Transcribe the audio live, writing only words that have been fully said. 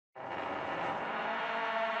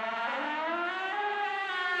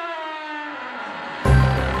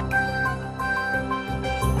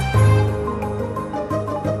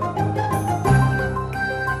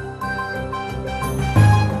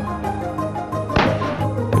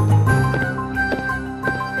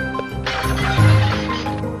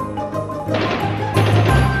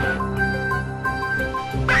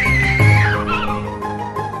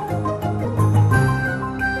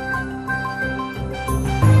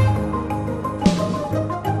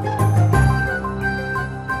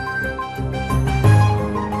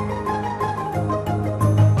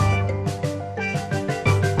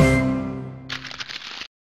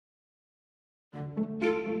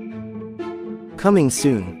Coming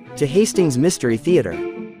soon, to Hastings Mystery Theater.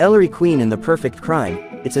 Ellery Queen and the Perfect Crime.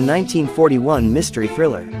 It's a 1941 mystery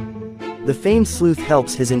thriller. The famed sleuth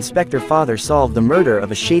helps his inspector father solve the murder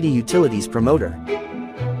of a shady utilities promoter.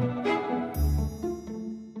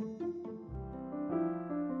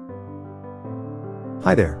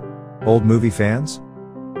 Hi there, old movie fans?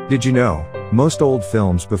 Did you know, most old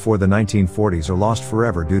films before the 1940s are lost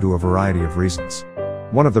forever due to a variety of reasons.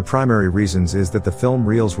 One of the primary reasons is that the film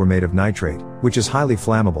reels were made of nitrate, which is highly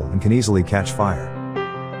flammable and can easily catch fire.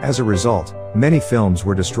 As a result, many films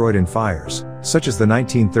were destroyed in fires, such as the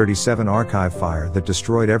 1937 archive fire that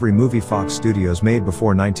destroyed every movie Fox Studios made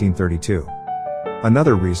before 1932.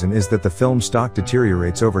 Another reason is that the film stock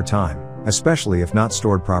deteriorates over time, especially if not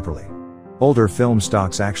stored properly. Older film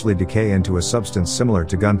stocks actually decay into a substance similar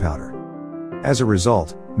to gunpowder. As a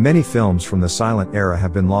result, many films from the silent era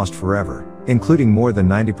have been lost forever, including more than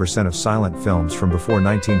 90% of silent films from before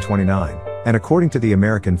 1929, and according to the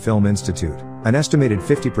American Film Institute, an estimated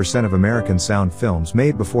 50% of American sound films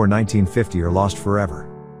made before 1950 are lost forever.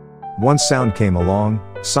 Once sound came along,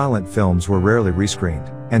 silent films were rarely rescreened,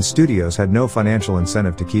 and studios had no financial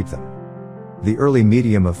incentive to keep them. The early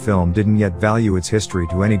medium of film didn't yet value its history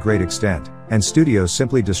to any great extent, and studios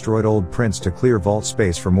simply destroyed old prints to clear vault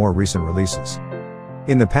space for more recent releases.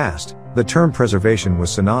 In the past, the term preservation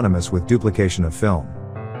was synonymous with duplication of film.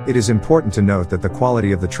 It is important to note that the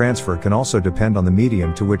quality of the transfer can also depend on the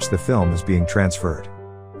medium to which the film is being transferred.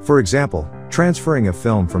 For example, transferring a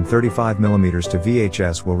film from 35mm to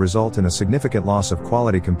VHS will result in a significant loss of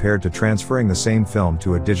quality compared to transferring the same film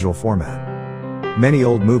to a digital format. Many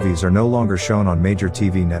old movies are no longer shown on major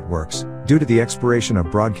TV networks, due to the expiration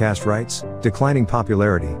of broadcast rights, declining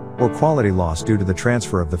popularity, or quality loss due to the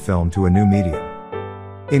transfer of the film to a new medium.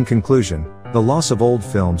 In conclusion, the loss of old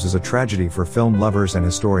films is a tragedy for film lovers and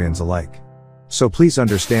historians alike. So please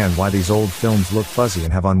understand why these old films look fuzzy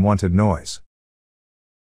and have unwanted noise.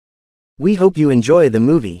 We hope you enjoy the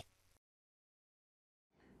movie.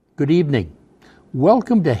 Good evening.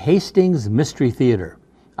 Welcome to Hastings Mystery Theater.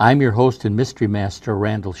 I'm your host and mystery master,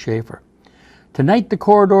 Randall Schaefer. Tonight, the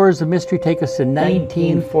corridors of mystery take us to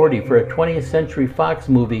 1940 for a 20th Century Fox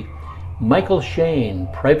movie, Michael Shayne,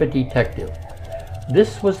 Private Detective.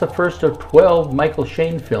 This was the first of 12 Michael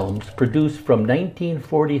Shayne films produced from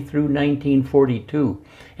 1940 through 1942,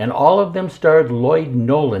 and all of them starred Lloyd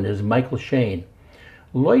Nolan as Michael Shayne.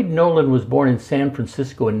 Lloyd Nolan was born in San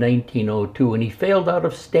Francisco in 1902, and he failed out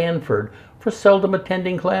of Stanford for seldom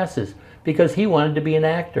attending classes because he wanted to be an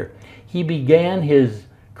actor. He began his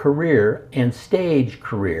career and stage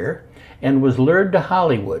career and was lured to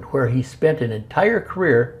Hollywood, where he spent an entire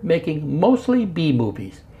career making mostly B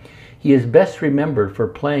movies. He is best remembered for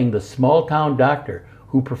playing the small-town doctor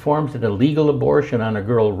who performs an illegal abortion on a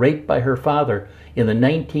girl raped by her father in the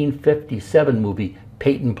 1957 movie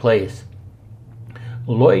Peyton Place.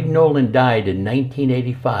 Lloyd Nolan died in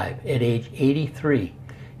 1985 at age 83.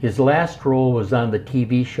 His last role was on the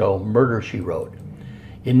TV show Murder, She Wrote.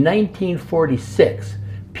 In 1946,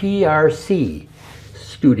 PRC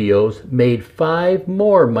Studios made 5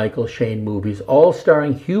 more Michael Shayne movies, all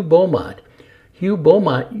starring Hugh Beaumont. Hugh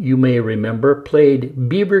Beaumont, you may remember, played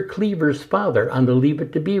Beaver Cleaver's father on the Leave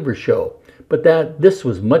It to Beaver show, but this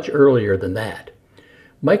was much earlier than that.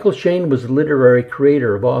 Michael Shayne was the literary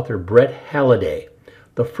creator of author Brett Halliday.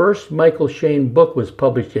 The first Michael Shayne book was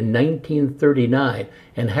published in 1939,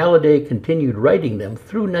 and Halliday continued writing them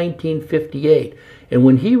through 1958, and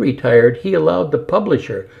when he retired, he allowed the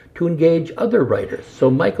publisher to engage other writers, so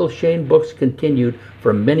Michael Shayne books continued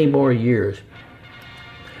for many more years.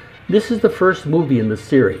 This is the first movie in the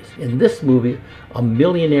series. In this movie, a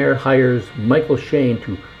millionaire hires Michael Shayne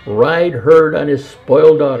to ride herd on his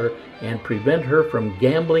spoiled daughter and prevent her from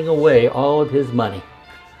gambling away all of his money.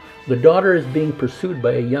 The daughter is being pursued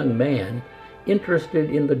by a young man interested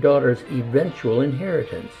in the daughter's eventual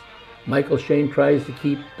inheritance. Michael Shayne tries to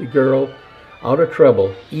keep the girl out of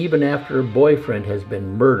trouble even after her boyfriend has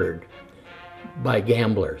been murdered by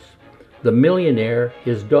gamblers. The millionaire,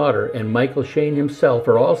 his daughter, and Michael Shayne himself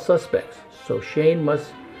are all suspects, so Shayne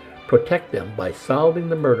must protect them by solving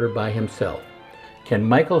the murder by himself. Can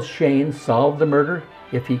Michael Shayne solve the murder?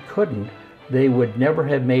 If he couldn't, they would never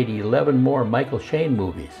have made 11 more Michael Shayne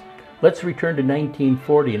movies. Let's return to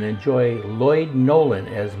 1940 and enjoy Lloyd Nolan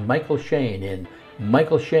as Michael Shayne in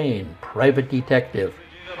Michael Shayne, Private Detective.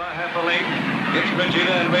 By half a length, it's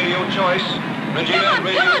Regina and Radio Choice. Regina and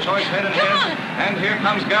Radio Choice head and head. And here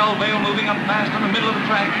comes Galvale moving up fast in the middle of the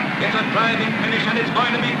track. It's a driving finish and it's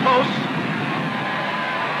going to be close.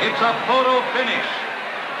 It's a photo finish.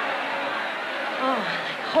 Oh,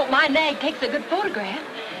 I hope my nag takes a good photograph.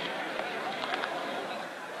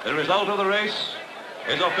 The result of the race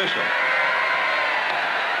is official.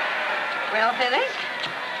 Well, Phyllis?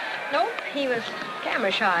 Nope, he was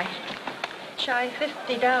camera shy. Shy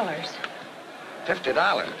 $50.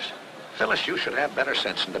 $50? Phyllis, you should have better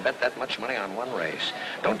sense than to bet that much money on one race.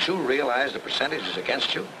 Don't you realize the percentage is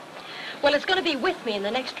against you? Well, it's going to be with me in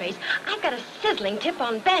the next race. I've got a sizzling tip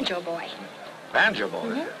on Banjo Boy. Banjo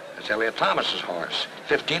Boy? That's Elliot Thomas's horse.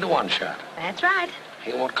 15 to 1 shot. That's right.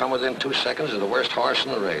 He won't come within 2 seconds of the worst horse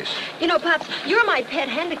in the race. You know, Pops, you're my pet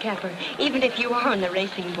handicapper, even if you are on the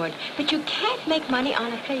racing board. But you can't make money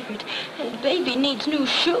on a favorite, and Baby needs new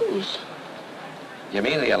shoes. You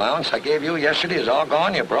mean the allowance I gave you yesterday is all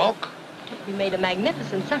gone? You broke? You made a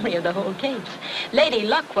magnificent summary of the whole case. Lady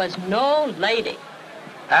Luck was no lady.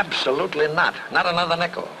 Absolutely not. Not another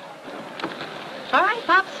nickel. All right,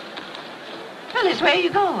 Pops. Phyllis, where are you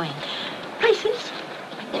going? Places.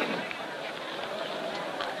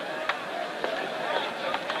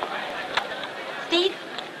 Steve,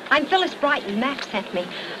 I'm Phyllis Brighton. Max sent me.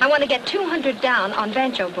 I want to get 200 down on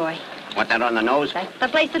Banjo Boy. Want that on the nose? That's the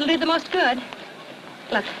place that'll do the most good.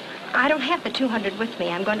 Look, I don't have the 200 with me.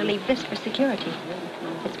 I'm going to leave this for security.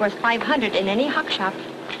 It's worth 500 in any hock shop.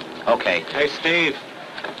 Okay. Hey, Steve.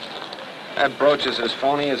 That brooch is as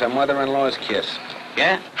phony as a mother-in-law's kiss.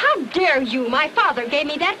 Yeah? How dare you? My father gave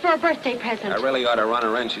me that for a birthday present. I really ought to run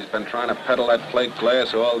her in. She's been trying to peddle that plate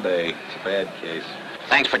glass all day. It's a bad case.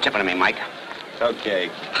 Thanks for tipping me, Mike. It's okay.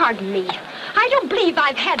 Pardon me. I don't believe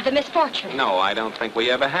I've had the misfortune. No, I don't think we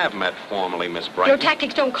ever have met formally, Miss Your Brighton.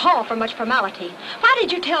 tactics don't call for much formality. Why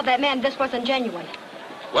did you tell that man this wasn't genuine?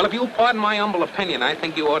 Well, if you'll pardon my humble opinion, I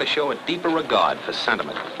think you ought to show a deeper regard for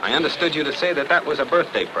sentiment. I understood you to say that that was a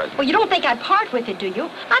birthday present. Well, you don't think I'd part with it, do you?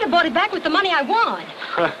 I'd have bought it back with the money I won.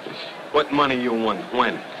 What money you won?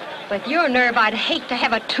 When? With your nerve, I'd hate to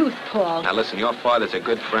have a tooth pulled. Now, listen, your father's a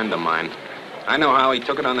good friend of mine. I know how he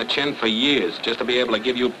took it on the chin for years just to be able to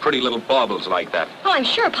give you pretty little baubles like that. Well, I'm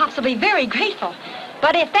sure Pops will be very grateful.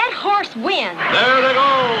 But if that horse wins... There they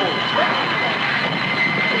go!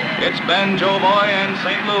 It's Banjo Boy and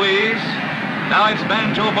St. Louis. Now it's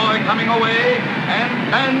Banjo Boy coming away,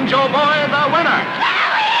 and Banjo Boy the winner.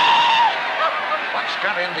 What's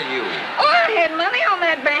got into you? Oh, I had money on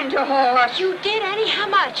that Banjo horse. You did, Annie? How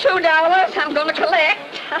much? $2 I'm going to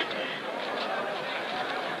collect.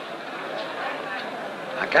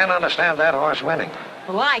 I can't understand that horse winning.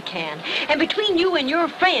 Oh, I can. And between you and your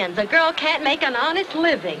friends, a girl can't make an honest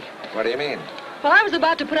living. What do you mean? Well, I was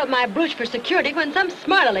about to put up my brooch for security when some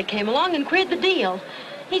smart aleck came along and queered the deal.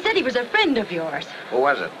 He said he was a friend of yours. Who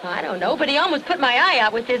was it? I don't know, but he almost put my eye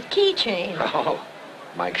out with his keychain. Oh,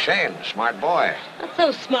 Mike Shayne, smart boy. Not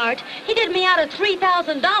so smart. He did me out of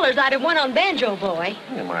 $3,000 I'd have won on Banjo Boy.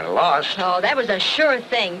 You might have lost. Oh, that was a sure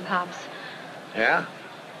thing, Pops. Yeah?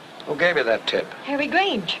 Who gave you that tip? Harry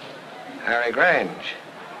Grange. Harry Grange.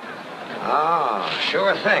 Oh,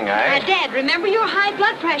 sure thing, eh? Dad, remember your high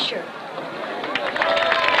blood pressure.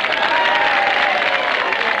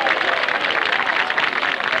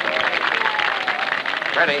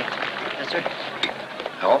 Freddie, Yes, sir.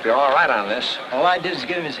 I hope you're all right on this. All I did is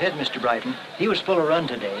give him his head, Mr. Brighton. He was full of run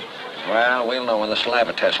today. Well, we'll know when the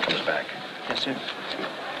saliva test comes back. Yes, sir.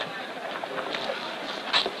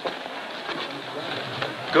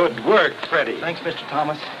 Good work, Freddie. Thanks, Mr.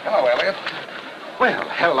 Thomas. Hello, Elliot. Well,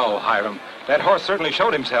 hello, Hiram. That horse certainly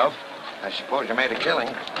showed himself. I suppose you made a killing.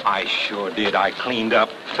 I sure did. I cleaned up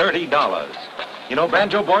 $30. You know,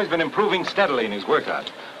 Banjo Boy's been improving steadily in his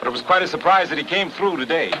workout, but it was quite a surprise that he came through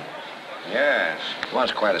today. Yes, it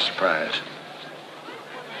was quite a surprise.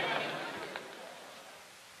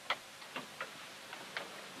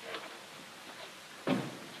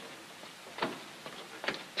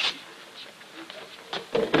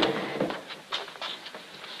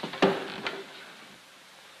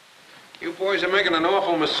 You boys are making an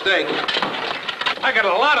awful mistake. I got a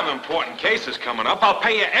lot of important cases coming up. I'll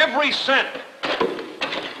pay you every cent.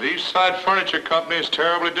 The East Side Furniture Company is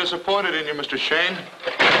terribly disappointed in you, Mr. Shayne.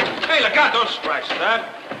 Hey, look out, don't scratch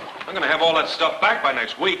that. I'm gonna have all that stuff back by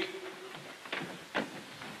next week.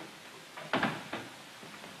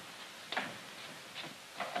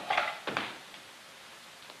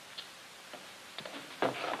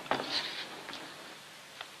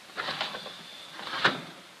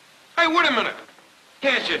 Hey, wait a minute.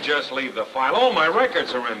 Can't you just leave the file? All my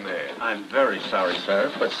records are in there. I'm very sorry,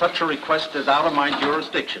 sir, but such a request is out of my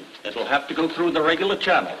jurisdiction. It'll have to go through the regular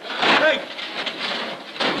channel. Hey!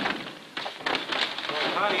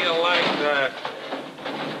 How do you like that?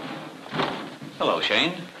 Hello,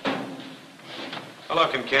 Shayne. Hello,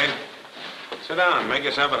 Kincaid. Sit down. Make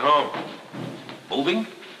yourself at home. Moving?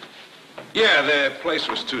 Yeah, the place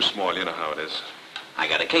was too small. You know how it is. I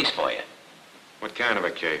got a case for you. What kind of a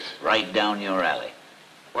case? Right down your alley.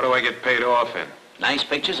 What do I get paid off in? Nice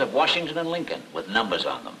pictures of Washington and Lincoln with numbers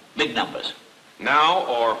on them. Big numbers. Now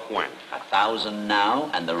or when? 1,000 now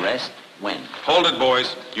and the rest when. Hold it,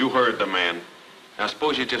 boys. You heard the man. Now,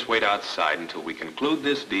 suppose you just wait outside until we conclude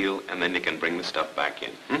this deal, and then you can bring the stuff back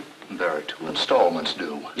in. There are 2 installments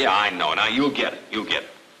due. Yeah, I know. Now, you'll get it. You'll get it.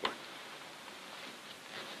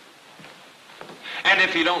 And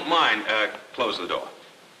if you don't mind, close the door.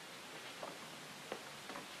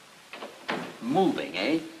 Moving,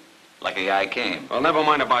 eh? Lucky I came. Well, never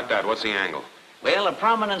mind about that. What's the angle? Well, a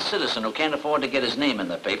prominent citizen who can't afford to get his name in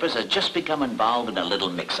the papers has just become involved in a little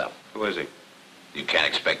mix-up. Who is he? You can't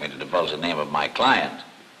expect me to divulge the name of my client.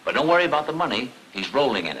 But don't worry about the money. He's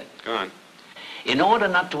rolling in it. Go on. In order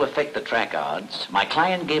not to affect the track odds, my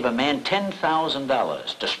client gave a man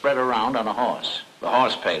 $10,000 to spread around on a horse. The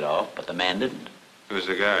horse paid off, but the man didn't. Who's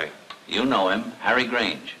the guy? You know him, Harry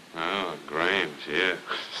Grange. Oh, Grange, yeah.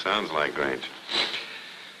 Sounds like Grange.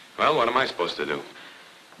 Well, what am I supposed to do?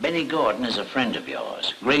 Benny Gordon is a friend of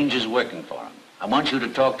yours. Grange is working for him. I want you to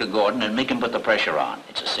talk to Gordon and make him put the pressure on.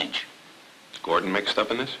 It's a cinch. Is Gordon mixed up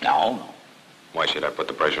in this? No. Why should I put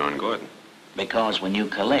the pressure on Gordon? Because when you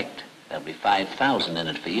collect, there'll be $5,000 in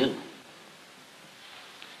it for you.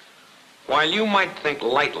 While you might think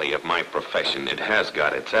lightly of my profession, it has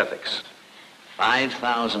got its ethics.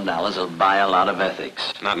 $5,000 will buy a lot of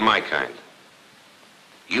ethics. Not my kind.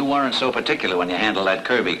 You weren't so particular when you handled that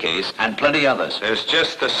Kirby case, and plenty others. There's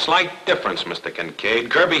just a slight difference, Mr. Kincaid.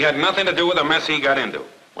 Kirby had nothing to do with the mess he got into.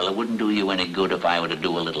 Well, it wouldn't do you any good if I were to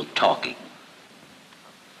do a little talking.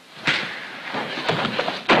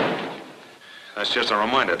 That's just a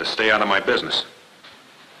reminder to stay out of my business.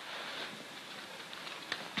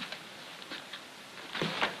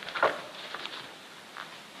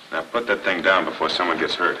 Now put that thing down before someone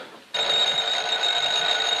gets hurt.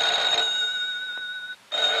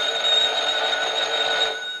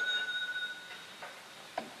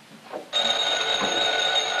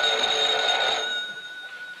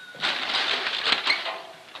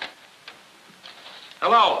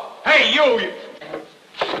 Hello? Hey, you!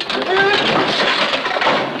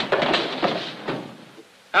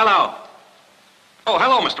 Hello. Oh,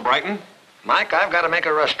 hello, Mr. Brighton. Mike, I've got to make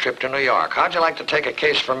a rush trip to New York. How'd you like to take a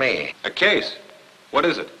case for me? A case? What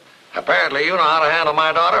is it? Apparently you know how to handle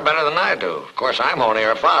my daughter better than I do. Of course, I'm only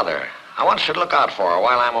her father. I want you to look out for her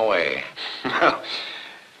while I'm away. Well,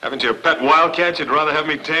 haven't you a pet wildcat you'd rather have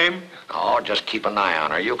me tame? Oh, just keep an eye on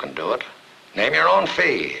her. You can do it. Name your own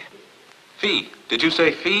fee. Fee? Did you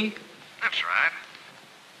say fee? That's right.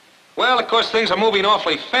 Well, of course, things are moving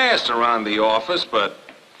awfully fast around the office, but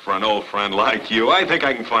for an old friend like you, I think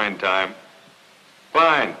I can find time.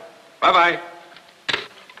 Fine. Bye-bye.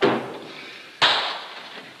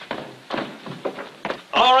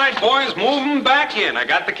 All right, boys, move 'em back in. I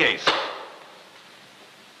got the case.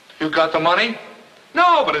 You got the money?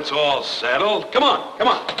 No, but it's all settled. Come on, come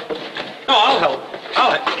on. No, I'll help.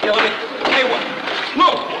 I'll help. Here, let me... Hey, what?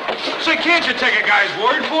 Look! Say, can't you take a guy's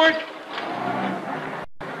word for it?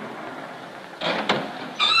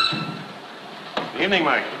 Evening,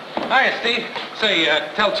 Mike. Hiya, Steve. Say,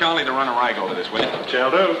 tell Charlie to run a rag over this, will you?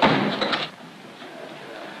 Shall do.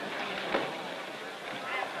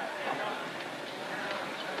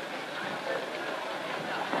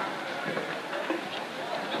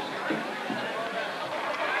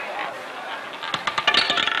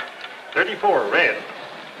 $34, red.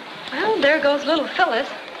 Well, there goes little Phyllis.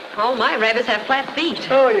 All my rabbits have flat feet.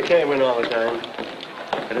 Oh, you can't win all the time.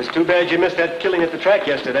 But it's too bad you missed that killing at the track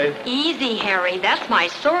yesterday. Easy, Harry. That's my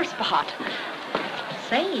sore spot.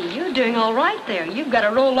 Say, you're doing all right there. You've got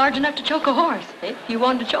a roll large enough to choke a horse, if you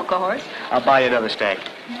wanted to choke a horse. I'll buy you another stack.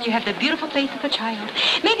 You have the beautiful faith of a child.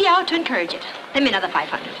 Maybe I ought to encourage it. Lend me another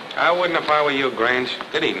 500. I wouldn't if I were you, Grange.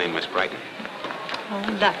 Good evening, Miss Brighton.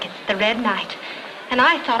 Oh, look, it's the red night. And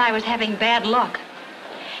I thought I was having bad luck.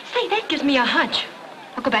 Say, that gives me a hunch.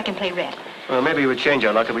 I'll go back and play red. Well, maybe we'd change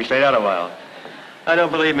our luck if we stayed out a while. I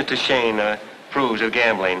don't believe Mr. Shayne approves of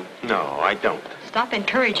gambling. No, I don't. Stop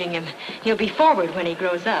encouraging him. He'll be forward when he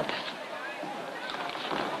grows up.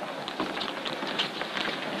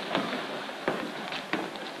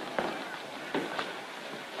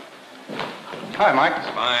 Hi, Mike.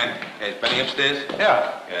 Fine. Is Benny upstairs?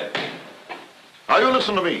 Yeah. Good. Now you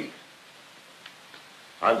listen to me.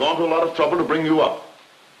 I've gone to a lot of trouble to bring you up.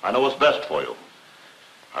 I know what's best for you.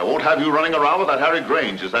 I won't have you running around with that Harry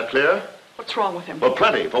Grange, is that clear? What's wrong with him? Well,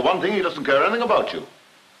 plenty. For one thing, he doesn't care anything about you.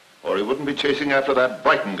 Or he wouldn't be chasing after that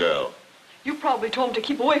Brighton girl. You probably told him to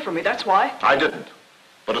keep away from me, that's why. I didn't.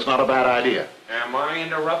 But it's not a bad idea. Am I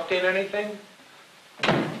interrupting anything?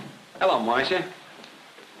 Hello, Marcia.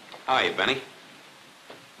 Hi, Benny.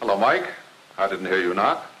 Hello, Mike. I didn't hear you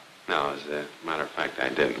knock. No, as a matter of fact, I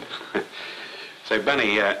didn't. Say,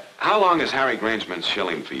 Benny, how long has Harry Grange been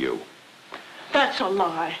shilling for you? That's a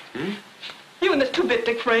lie. You and this two-bit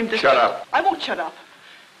Dick Frame... Shut up. I won't shut up.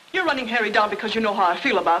 You're running Harry down because you know how I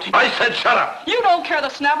feel about him. I said shut up. You don't care the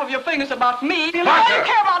snap of your fingers about me. All Martha! you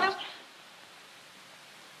care about is...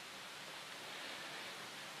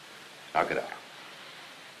 Now get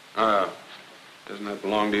out. Doesn't that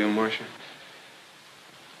belong to you, Marcia?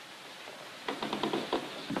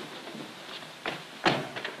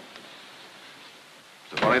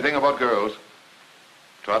 The funny thing about girls,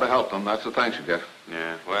 try to help them, that's the thanks you get.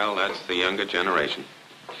 Yeah, well, that's the younger generation.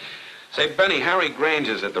 Say, Benny, Harry Grange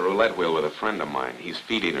is at the roulette wheel with a friend of mine. He's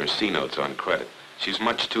feeding her C-notes on credit. She's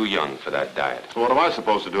much too young for that diet. So what am I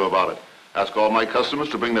supposed to do about it? Ask all my customers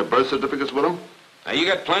to bring their birth certificates with them? Now, you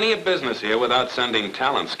got plenty of business here without sending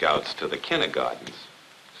talent scouts to the kindergartens.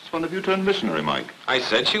 Since when have you turned missionary, Mike? I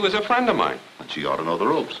said she was a friend of mine. And she ought to know the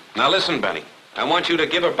ropes. Now, listen, Benny. I want you to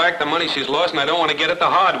give her back the money she's lost, and I don't want to get it the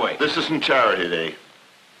hard way. This isn't charity day.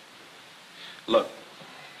 Look,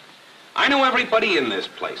 I know everybody in this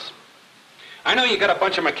place. I know you got a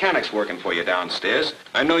bunch of mechanics working for you downstairs.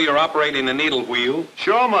 I know you're operating a needle wheel.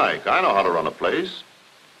 Sure, Mike. I know how to run a place.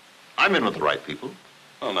 I'm in with the right people.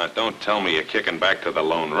 Well, now, don't tell me you're kicking back to the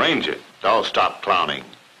Lone Ranger. Oh, stop clowning.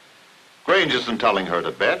 Grange isn't telling her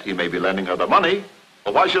to bet. He may be lending her the money.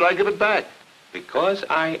 Well, why should I give it back? Because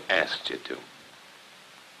I asked you to.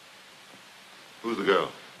 Who's the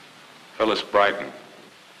girl? Phyllis Brighton.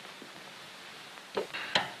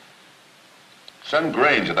 Send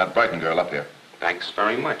Grange and that Brighton girl up here. Thanks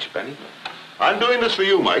very much, Benny. I'm doing this for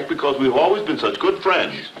you, Mike, because we've always been such good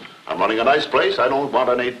friends. I'm running a nice place. I don't want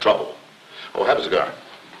any trouble. Oh, have a cigar.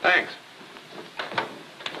 Thanks.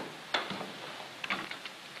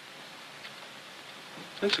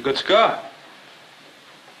 That's a good cigar.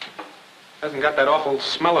 Hasn't got that awful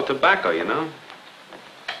smell of tobacco, you know.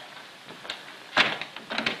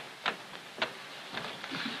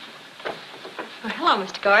 Well, hello,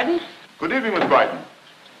 Mr. Gordon. Good evening, Miss Brighton.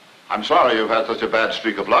 I'm sorry you've had such a bad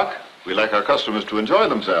streak of luck. We like our customers to enjoy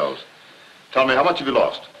themselves. Tell me, how much have you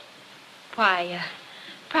lost? Why,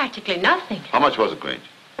 practically nothing. How much was it, Grange?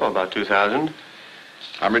 Oh, about 2,000.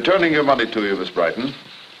 I'm returning your money to you, Miss Brighton.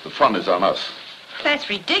 The fun is on us. That's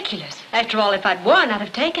ridiculous. After all, if I'd won, I'd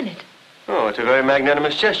have taken it. Oh, it's a very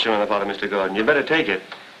magnanimous gesture on the part of Mr. Gordon. You'd better take it.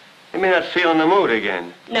 You may not feel in the mood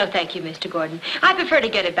again. No, thank you, Mr. Gordon. I prefer to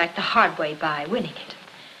get it back the hard way by winning it.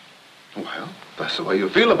 Well, that's the way you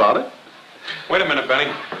feel about it. Wait a minute,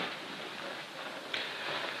 Benny.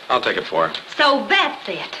 I'll take it for her. So that's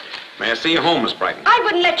it. May I see you home, Miss Brighton? I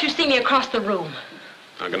wouldn't let you see me across the room.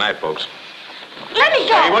 Well, good night, folks. Let me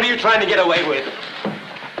go! Hey, what are you trying to get away with?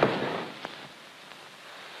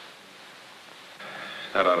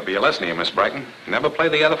 That ought to be a lesson to you, Miss Brighton. Never play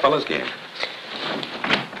the other fellow's game.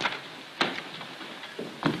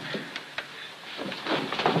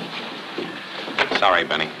 Sorry,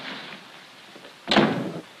 Benny.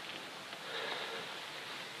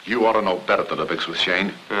 You ought to know better than to mix with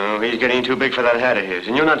Shayne. Oh, he's getting too big for that hat of his,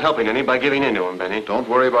 and you're not helping any by giving in to him, Benny. Don't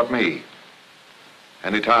worry about me.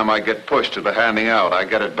 Anytime I get pushed to the handing out, I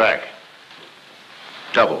get it back.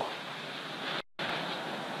 Double.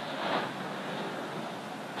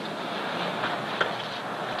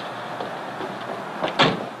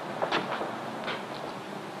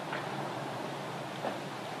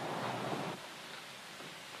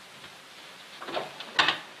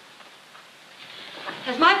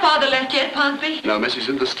 Has my father left yet, Ponsby? No, miss, he's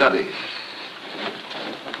in the study.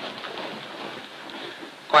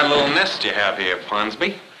 Quite a little nest you have here,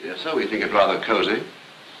 Ponsby. Yes, sir. We think it rather cozy.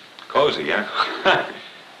 Cozy, yeah? I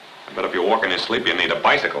bet if you walk in your sleep, you need a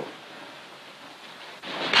bicycle.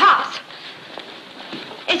 Pops!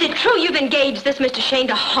 Is it true you've engaged this Mr. Shayne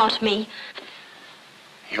to haunt me?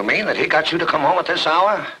 You mean that he got you to come home at this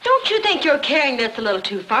hour? Don't you think you're carrying this a little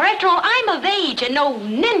too far? After all, I'm of age and no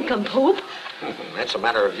nincompoop. It's a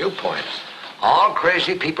matter of viewpoints. All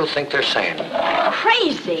crazy people think they're sane.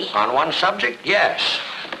 Crazy? On one subject, yes.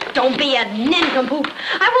 Don't be a nincompoop.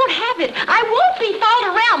 I won't have it. I won't be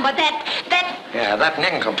followed around by that... Yeah, that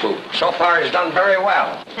nincompoop. So far, he's done very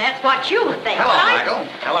well. That's what you think. Hello, right? Michael.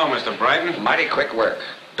 Hello, Mr. Brighton. Mighty quick work.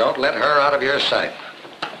 Don't let her out of your sight.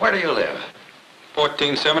 Where do you live?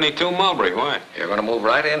 1472 Mulberry. Why? You're going to move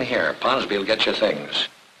right in here. Ponsby will get your things.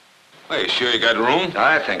 Well, you sure you got room?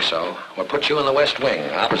 I think so. We'll put you in the west wing,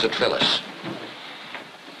 opposite Phyllis.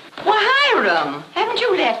 Well, Hiram, haven't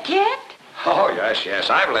you left yet? Oh, yes,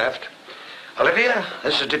 I've left. Olivia,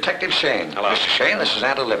 this is Detective Shayne. Hello. Mr. Shayne, this is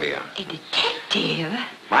Aunt Olivia. A detective?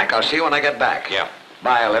 Mike, I'll see you when I get back. Yeah.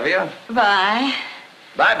 Bye, Olivia. Bye.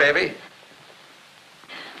 Bye, baby.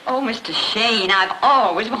 Oh, Mr. Shayne, I've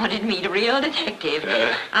always wanted to meet a real detective.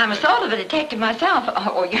 I'm a sort of a detective myself.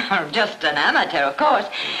 Oh, you're just an amateur, of course.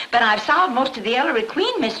 But I've solved most of the Ellery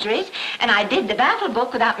Queen mysteries, and I did the baffle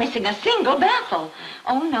book without missing a single baffle.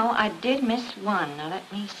 Oh, no, I did miss one. Now,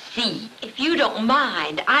 let me see. If you don't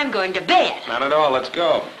mind, I'm going to bed. Not at all. Let's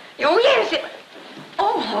go. Oh, yes.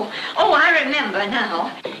 Oh, I remember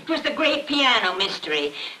now. It was the great piano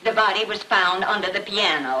mystery. The body was found under the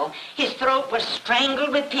piano. His throat was strangled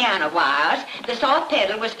with piano wires. The soft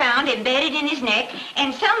pedal was found embedded in his neck,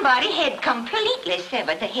 and somebody had completely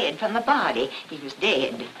severed the head from the body. He was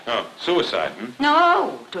dead. Oh, suicide, hmm?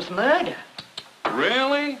 No, it was murder.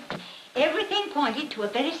 Really? Everything pointed to a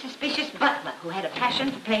very suspicious butler who had a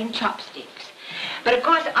passion for playing chopsticks. But, of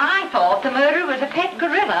course, I thought the murderer was a pet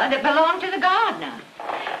gorilla that belonged to the gardener.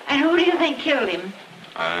 And who do you think killed him?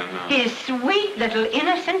 I don't know. His sweet little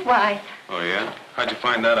innocent wife. Oh, yeah? How'd you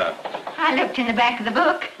find that out? I looked in the back of the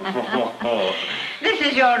book. This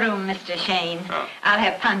is your room, Mr. Shayne. Oh. I'll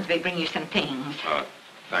have Punsby bring you some things. Oh,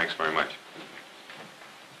 thanks very much.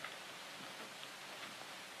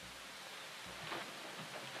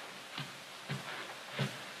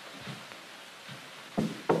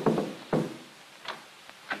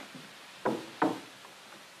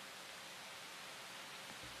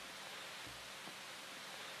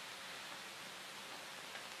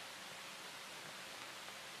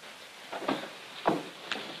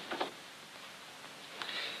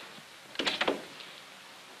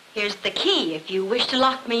 Here's the key if you wish to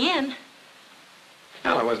lock me in.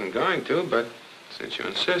 Well, I wasn't going to, but since you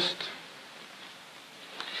insist.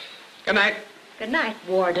 Good night. Good night,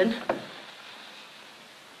 Warden.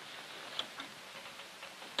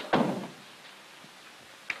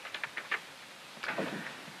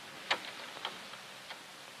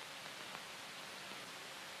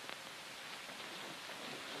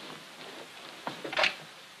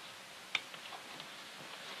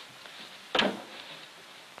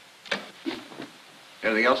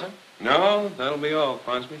 Anything else, sir? No, that'll be all,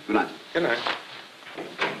 Ponsby. Good night. Good night.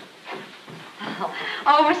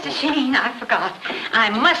 Oh, Mr. Shayne, I forgot. I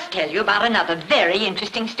must tell you about another very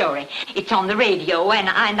interesting story. It's on the radio, and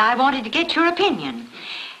I wanted to get your opinion.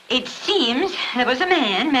 It seems there was a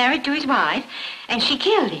man married to his wife, and she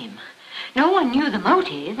killed him. No one knew the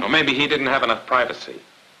motive. Or maybe he didn't have enough privacy.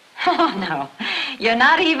 Oh, no. You're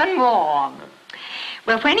not even warm.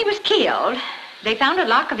 Well, when he was killed, they found a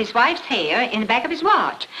lock of his wife's hair in the back of his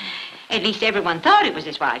watch. At least everyone thought it was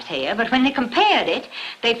his wife's hair, but when they compared it,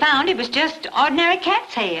 they found it was just ordinary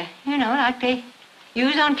cat's hair. You know, like they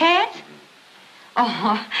use on cats.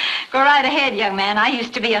 Oh, go right ahead, young man. I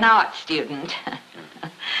used to be an art student.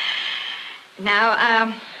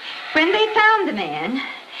 Now, when they found the man,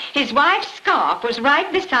 his wife's scarf was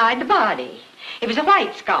right beside the body. It was a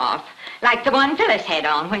white scarf, like the one Phyllis had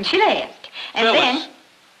on when she left. And Phyllis? then...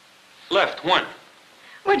 Left when?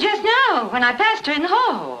 Well, just now, when I passed her in the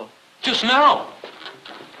hall. Just now?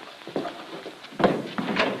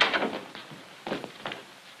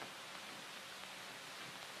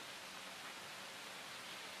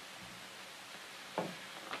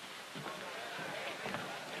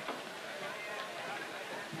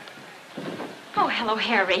 Oh, hello,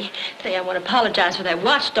 Harry. Say, I want to apologize for that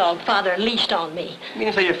watchdog Father unleashed on me. You mean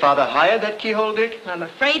to say your father hired that keyhole, Dick? I'm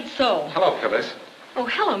afraid so. Hello, Phyllis. Oh,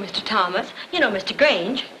 hello, Mr. Thomas. You know Mr.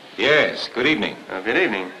 Grange. Yes, good evening. Good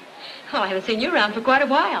evening. Oh, I haven't seen you around for quite a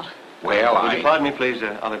while. Well, Would you pardon me, please?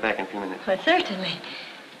 I'll be back in a few minutes. Well, certainly.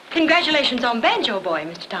 Congratulations on Banjo Boy,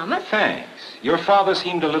 Mr. Thomas. Thanks. Your father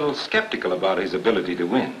seemed a little skeptical about his ability to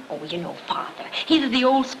win. Oh, you know, Father. He's of the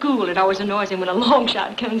old school. It always annoys him when a long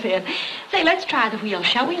shot comes in. Say, let's try the wheel,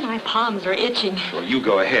 shall we? My palms are itching. Well, you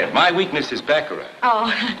go ahead. My weakness is baccarat. Oh,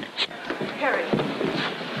 Harry,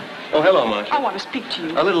 Oh, hello, Marcia. I want to speak to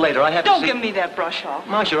you. A little later. I have Don't to see... give me that brush off.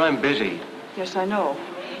 Marcia, I'm busy. Yes, I know.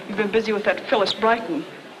 You've been busy with that Phyllis Brighton.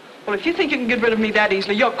 Well, if you think you can get rid of me that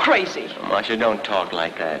easily, you're crazy. Marcia, don't talk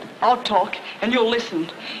like that. I'll talk, and you'll listen.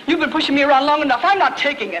 You've been pushing me around long enough. I'm not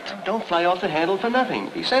taking it. Don't fly off the handle for nothing.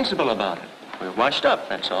 Be sensible about it. We're washed up,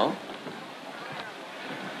 that's all.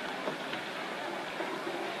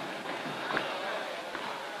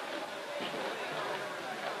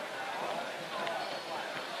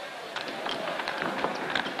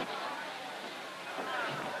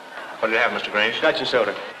 What do you have, Mr. Grange? Scotch and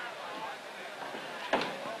soda.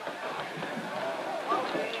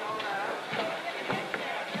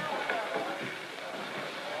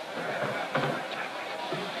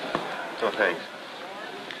 Oh, thanks.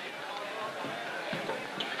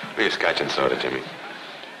 Be a scotch and soda, Jimmy.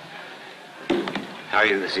 How are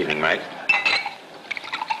you this evening, Mike?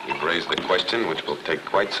 raised the question which will take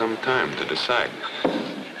quite some time to decide.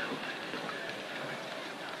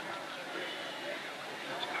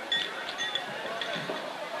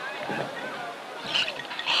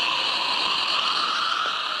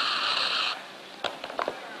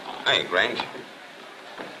 Hey, Grange.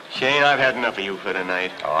 Shayne, I've had enough of you for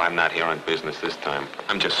tonight. Oh, I'm not here on business this time.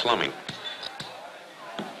 I'm just slumming.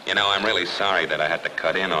 You know, I'm really sorry that I had to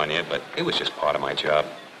cut in on you, but it was just part of my job.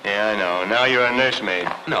 Yeah, I know. Now you're a nursemaid.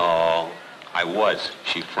 No, I was.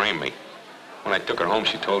 She framed me. When I took her home,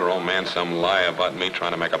 she told her old man some lie about me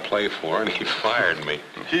trying to make a play for her, and he fired me.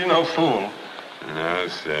 She's no fool. No,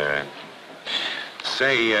 sir.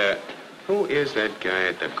 Say, who is that guy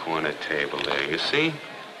at the corner table there? You see?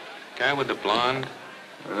 Guy with the blonde?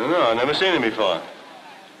 I don't know. I've never seen him before.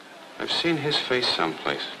 I've seen his face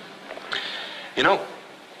someplace. You know,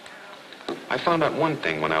 I found out one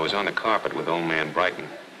thing when I was on the carpet with old man Brighton.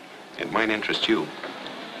 It might interest you.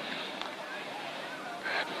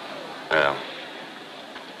 Well,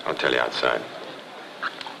 I'll tell you outside.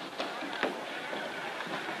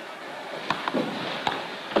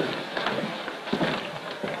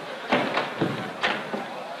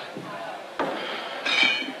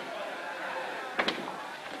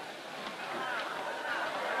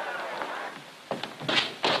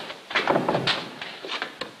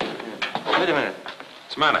 Wait a minute.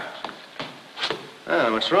 What's the matter?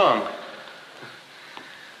 Oh, what's wrong?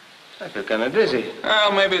 I feel kind of dizzy.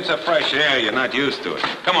 Well, maybe it's the fresh air. You're not used to it.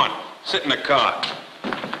 Come on, sit in the car.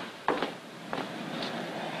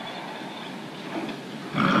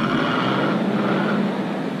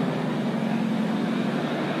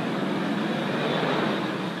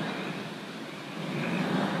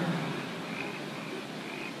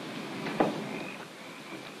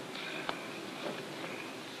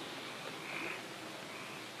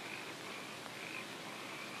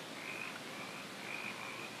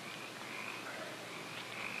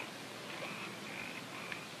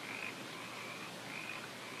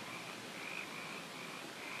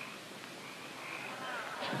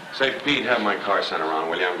 Say, Pete, have my car sent around,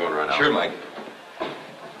 will you? I'm going right out. Sure, Mike.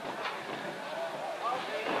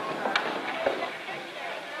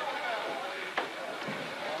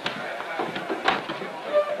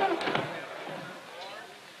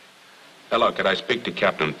 Hello, could I speak to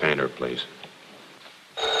Captain Painter, please?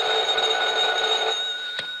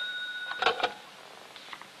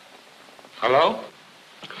 Hello?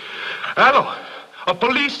 Hello.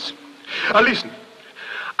 Police? Listen.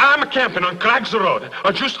 I'm camping on Craggs Road,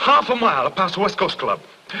 just half a mile past West Coast Club.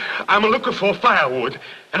 I'm looking for firewood,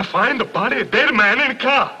 and I find the body of a dead man in a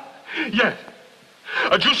car. Yeah.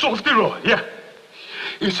 Just off the road, yeah.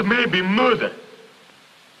 It's maybe murder.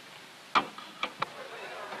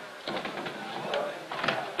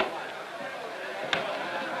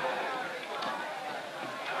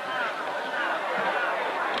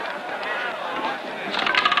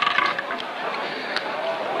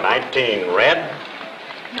 Red?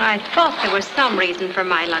 I thought there was some reason for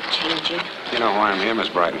my luck changing. You know why I'm here, Miss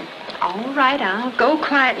Brighton? All right, I'll go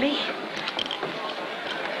quietly.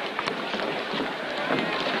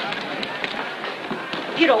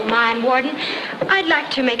 If you don't mind, Warden, I'd like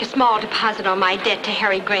to make a small deposit on my debt to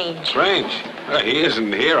Harry Grange. Grange? He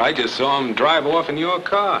isn't here. I just saw him drive off in your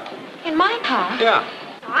car. In my car? Yeah.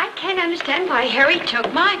 I can't understand why Harry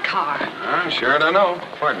took my car. I sure don't know.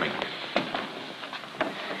 Pardon me.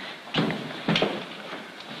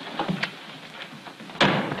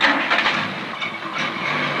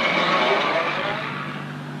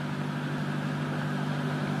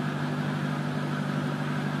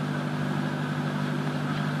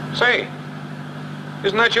 Say,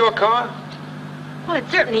 isn't that your car? Well, it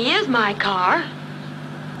certainly is my car.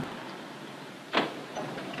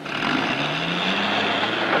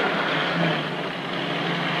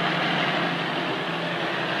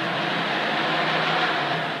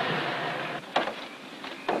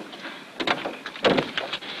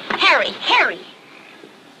 Harry!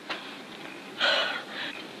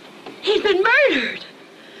 He's been murdered!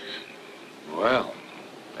 Well,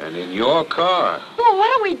 and in your car. Well,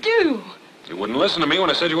 what do we do? You wouldn't listen to me when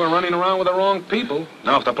I said you were running around with the wrong people.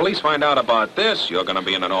 Now, if the police find out about this, you're going to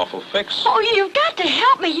be in an awful fix. Oh, you've got to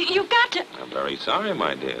help me. You've got to... I'm very sorry,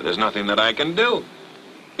 my dear. There's nothing that I can do.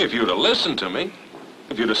 If you'd have listened to me,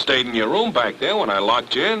 if you'd have stayed in your room back there when I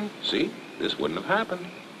locked you in, see, this wouldn't have happened.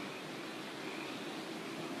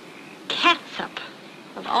 Catsup.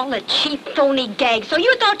 Of all the cheap, phony gags. So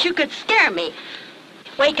you thought you could scare me.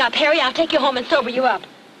 Wake up, Harry. I'll take you home and sober you up.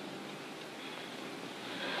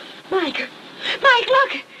 Mike,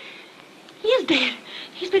 look! He is dead.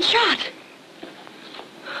 He's been shot.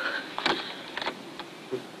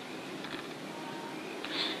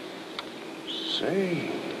 Say,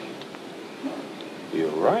 you're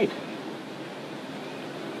right.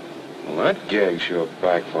 Well, that gag sure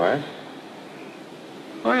backfired.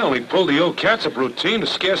 I only pulled the old catsup routine to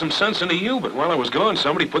scare some sense into you, but while I was gone,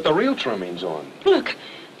 somebody put the real trimmings on. Look,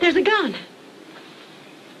 there's a gun.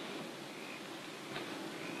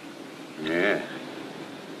 Yeah.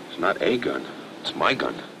 It's not a gun. It's my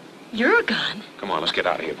gun. Your gun? Come on, let's get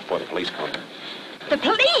out of here before the police come. The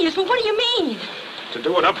police? Well, what do you mean? To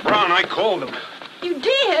do it up front, I called them. You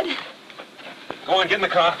did? Go on, get in the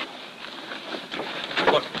car.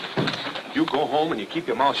 Look, you go home and you keep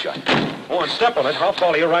your mouth shut. Go on, step on it. I'll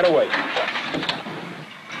follow you right away.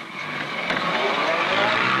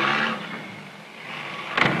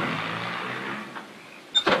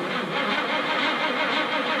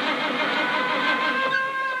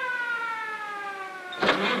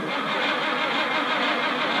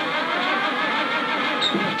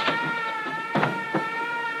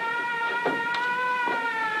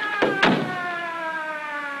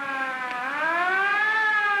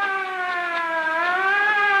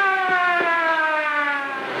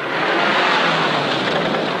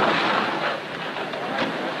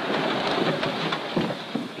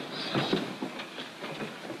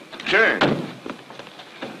 Shayne,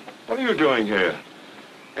 what are you doing here?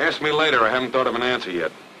 Ask me later. I haven't thought of an answer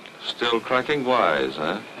yet. Still cracking wise,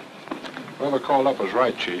 huh? Whoever called up was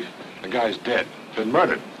right, Chief. The guy's dead. Been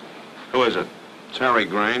murdered. Who is it? It's Harry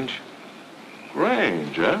Grange.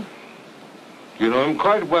 Grange, huh? You know him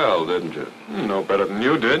quite well, didn't you? No better than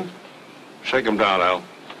you did. Shake him down, Al.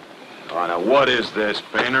 Oh, now, what is this,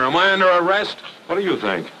 Painter? Am I under arrest? What do you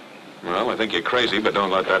think? Well, I think you're crazy, but don't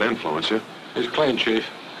let that influence you. He's clean, Chief.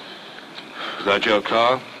 Is that your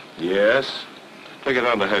car? Yes. Take it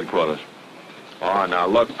down to headquarters. Oh, now,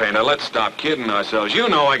 look, Painter, let's stop kidding ourselves. You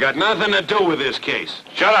know I got nothing to do with this case.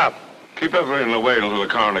 Shut up! Keep everything away until the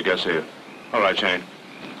coroner gets here. All right, Shayne.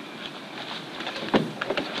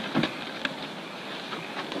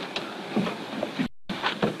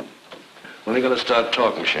 When are you going to start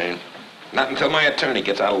talking, Shayne? Not until my attorney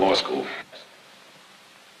gets out of law school.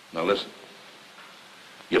 Now listen.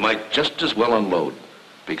 You might just as well unload,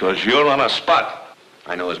 because you're on a spot.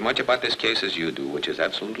 I know as much about this case as you do, which is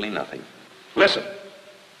absolutely nothing. Listen.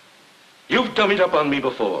 You've dummied up on me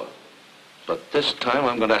before. But this time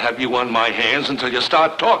I'm going to have you on my hands until you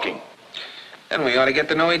start talking. Then we ought to get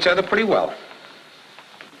to know each other pretty well.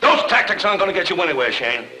 Those tactics aren't going to get you anywhere,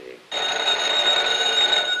 Shayne.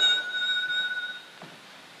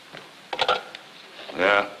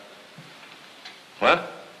 Yeah?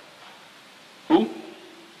 What? Who?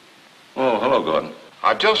 Oh, hello, Gordon.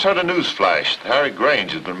 I've just heard a news flash. Harry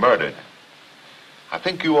Grange has been murdered. I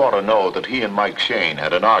think you ought to know that he and Mike Shayne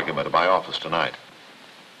had an argument at my office tonight.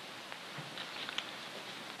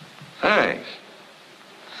 Thanks.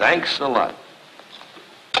 Thanks a lot.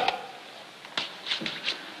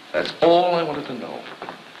 That's all I wanted to know.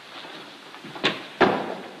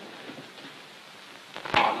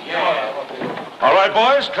 All right,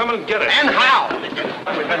 boys, come and get it. And how?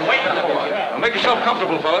 We've been waiting for it. Now make yourself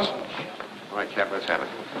comfortable, fellas. All right, Cap, let's have it.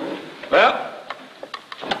 Well,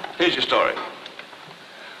 here's your story.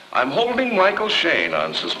 I'm holding Michael Shayne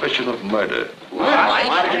on suspicion of murder.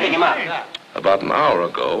 Why did you pick him up? About an hour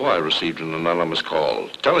ago, I received an anonymous call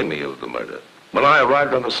telling me of the murder. When I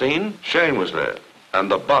arrived on the scene, Shayne was there,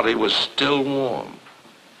 and the body was still warm.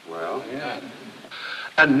 Well? Yeah.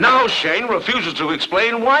 And now Shayne refuses to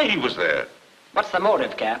explain why he was there. What's the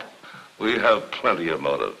motive, Cap? We have plenty of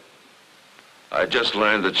motive. I just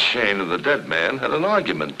learned that Shayne and the dead man had an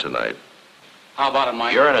argument tonight. How about it,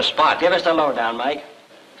 Mike? You're in a spot. Give us the lowdown, Mike.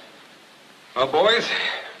 Well, boys,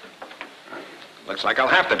 looks like I'll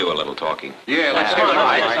have to do a little talking. Yeah, let's Come do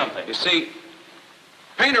on, it. write something. You see,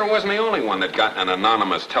 Painter wasn't the only one that got an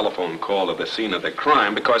anonymous telephone call to the scene of the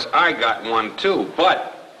crime, because I got one too,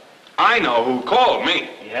 but I know who called me.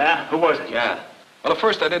 Yeah? Who was it? Yeah. Well, at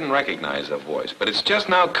first I didn't recognize the voice, but it's just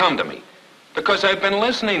now come to me, because I've been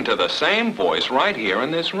listening to the same voice right here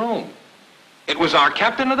in this room. It was our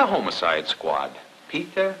captain of the homicide squad,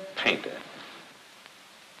 Peter Painter.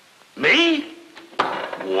 Me?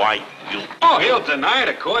 Why, you... Oh, he'll deny it,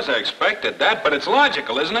 of course. I expected that, but it's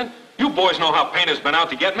logical, isn't it? You boys know how Painter's been out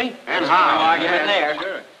to get me. And how? No argument there.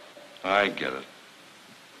 Sure. I get it.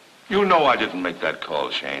 You know I didn't make that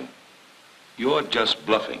call, Shayne. You're just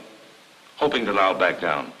bluffing, hoping that I'll back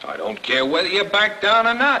down. I don't care whether you back down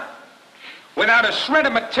or not. Without a shred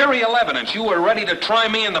of material evidence, you were ready to try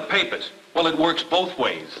me in the papers. Well, it works both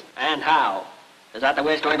ways. And how? Is that the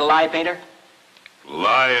way it's going to lie, Painter?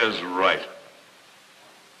 Lie is right.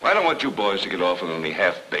 I don't want you boys to get off with any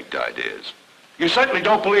half-baked ideas. You certainly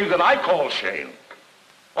don't believe that I called Shayne.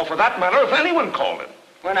 Or for that matter, if anyone called him.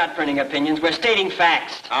 We're not printing opinions. We're stating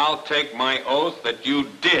facts. I'll take my oath that you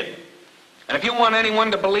did. And if you want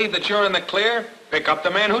anyone to believe that you're in the clear, pick up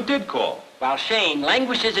the man who did call. While Shayne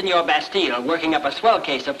languishes in your Bastille, working up a swell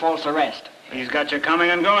case of false arrest. He's got you coming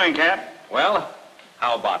and going, Cap. Well,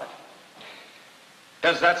 how about it?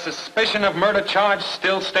 Does that suspicion of murder charge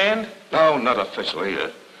still stand? No, not officially.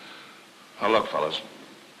 Now, look, fellas.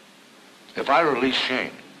 If I release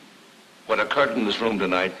Shayne, what occurred in this room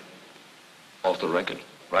tonight, off the record,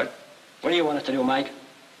 right? What do you want us to do, Mike?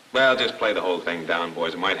 Well, just play the whole thing down,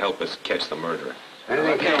 boys. It might help us catch the murderer.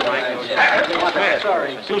 Okay, Mike.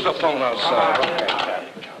 Sorry. Use the phone outside.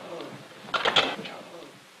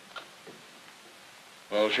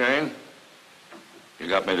 Well, Shayne, you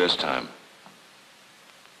got me this time.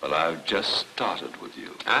 But I've just started with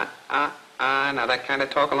you. Now that kind of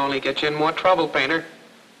talk will only get you in more trouble, Painter.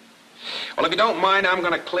 Well, if you don't mind, I'm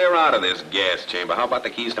going to clear out of this gas chamber. How about the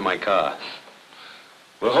keys to my car?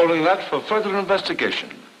 We're holding that for further investigation.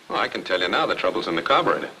 Well, I can tell you now the trouble's in the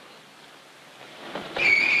carburetor.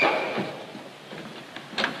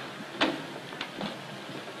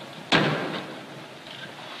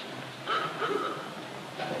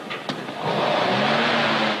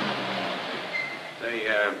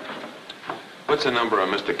 What's the number of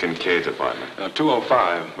Mr. Kincaid's apartment?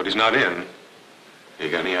 205, but he's not in. You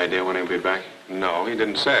got any idea when he'll be back? No, he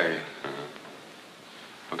didn't say.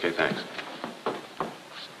 Okay, thanks.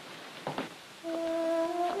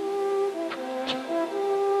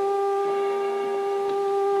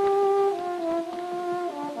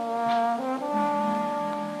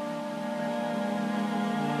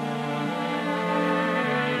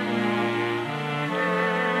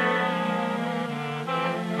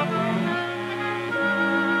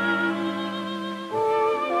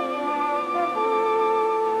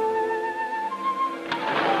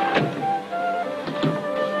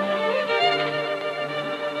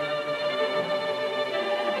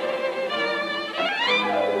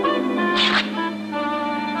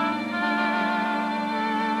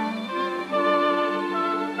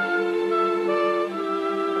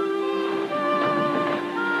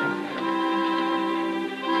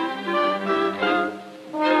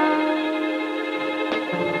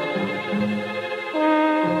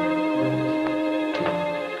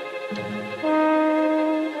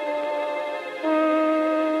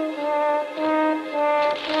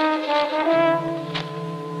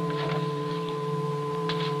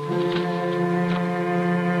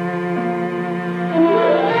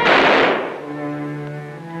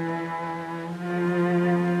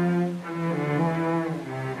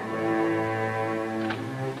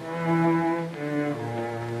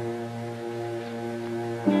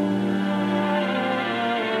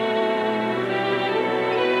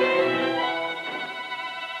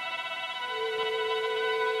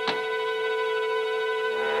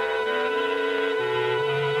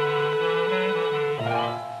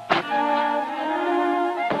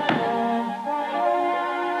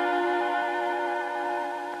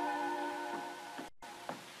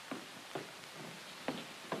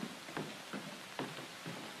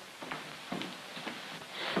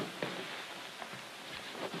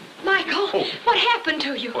 What happened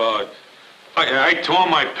to you? Well, I tore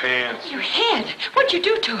my pants. Your head. What'd you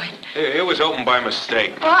do to it? It was open by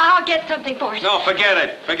mistake. Well, I'll get something for it. No, forget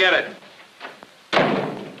it. Forget it.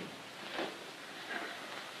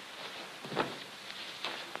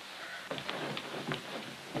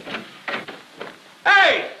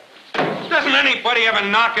 Hey! Doesn't anybody ever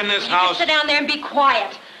knock in this house? Just sit down there and be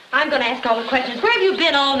quiet. I'm going to ask all the questions. Where have you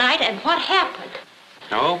been all night and what happened?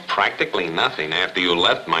 No, practically nothing. After you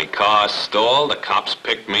left, my car stalled. The cops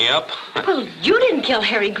picked me up. Well, you didn't kill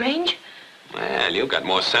Harry Grange. Well, you got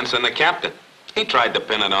more sense than the captain. He tried to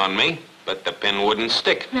pin it on me, but the pin wouldn't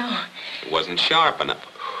stick. No. It wasn't sharp enough.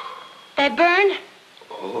 That burn?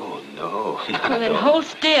 Oh, no. Not Well, then at all. hold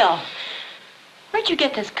still. Where'd you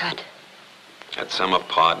get this cut? At some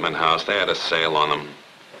apartment house. They had a sale on them.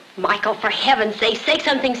 Michael, for heaven's sake, say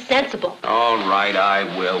something sensible. All right, I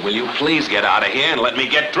will. Will you please get out of here and let me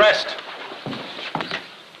get dressed?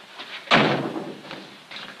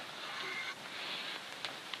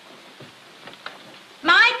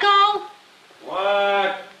 Michael!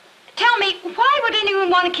 What? Tell me, why would anyone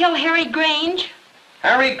want to kill Harry Grange?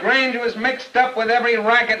 Harry Grange was mixed up with every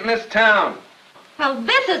racket in this town. Well,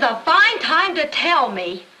 this is a fine time to tell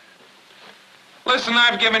me. Listen,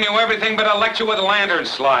 I've given you everything but a lecture with lantern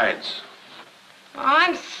slides.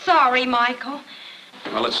 I'm sorry, Michael.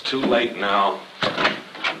 Well, it's too late now.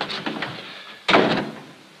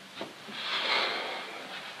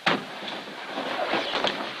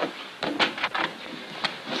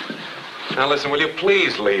 Now listen, will you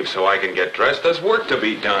please leave so I can get dressed? There's work to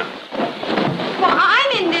be done. Well,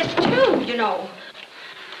 I'm in this too, you know.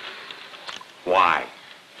 Why?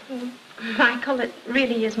 Michael, it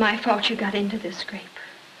really is my fault you got into this scrape.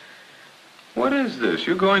 What is this?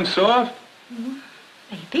 You going soft?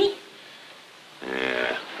 Maybe.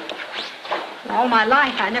 Yeah. All my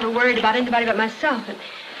life, I never worried about anybody but myself. And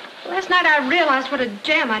last night I realized what a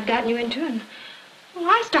jam I'd gotten you into, and well,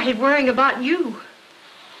 I started worrying about you.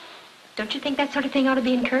 Don't you think that sort of thing ought to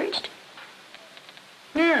be encouraged?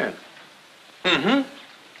 Yeah. Mm-hmm.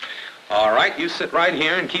 All right, you sit right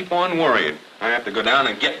here and keep on worrying. I have to go down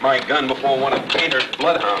and get my gun before one of Painter's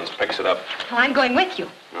bloodhounds picks it up. Well, I'm going with you.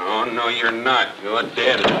 Oh, no, you're not. Your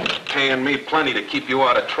dad is paying me plenty to keep you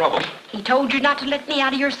out of trouble. He told you not to let me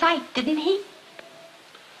out of your sight, didn't he?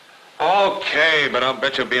 Okay, but I'll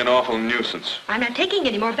bet you'll be an awful nuisance. I'm not taking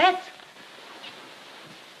any more bets.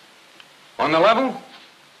 On the level?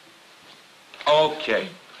 Okay.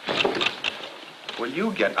 Will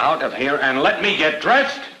you get out of here and let me get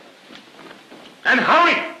dressed? And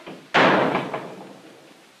hurry!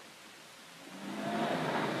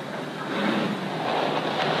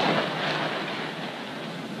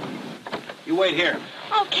 You wait here.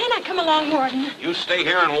 Oh, can I come along, Warden? You stay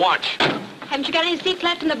here and watch. Haven't you got any seats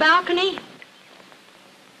left in the balcony?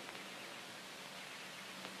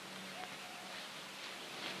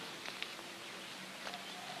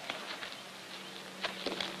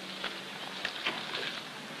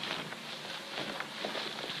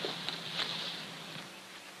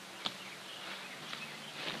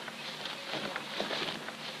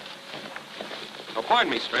 Oh,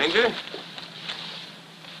 pardon me, stranger.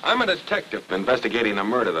 I'm a detective investigating a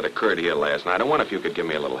murder that occurred here last night. I wonder if you could give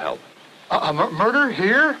me a little help. Murder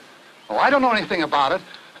here? Oh, I don't know anything about it.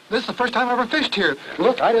 This is the first time I ever fished here.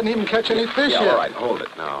 Look, I didn't even catch any fish yet. All right, hold it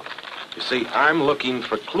now. You see, I'm looking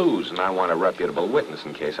for clues, and I want a reputable witness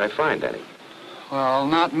in case I find any. Well,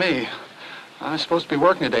 not me. I'm supposed to be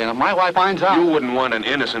working today, and if my wife finds out... You wouldn't want an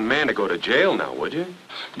innocent man to go to jail now, would you?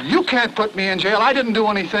 You can't put me in jail. I didn't do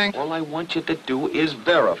anything. All I want you to do is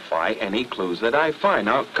verify any clues that I find.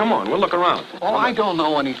 Now, come on, we'll look around. Oh, I don't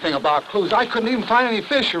know anything about clues. I couldn't even find any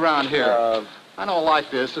fish around here. I don't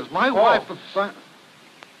like this. If my wife...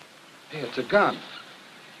 Hey, it's a gun.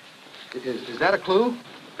 Is that a clue?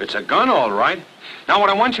 It's a gun, all right. Now,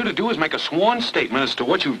 what I want you to do is make a sworn statement as to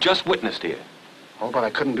what you've just witnessed here. Oh, but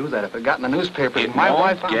I couldn't do that if it got in the newspapers. It My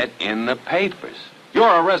won't wife... get in the papers. You're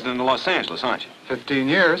a resident of Los Angeles, aren't you? 15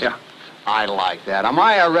 years? Yeah. I like that. Am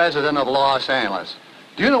I a resident of Los Angeles?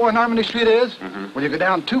 Do you know where Normandy Street is? Mm-hmm. When you go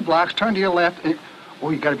down 2 blocks, turn to your left, and...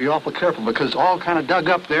 Oh, you got to be awful careful because it's all kind of dug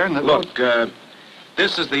up there. And Look,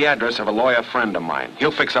 this is the address of a lawyer friend of mine.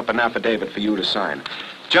 He'll fix up an affidavit for you to sign.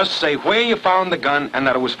 Just say where you found the gun and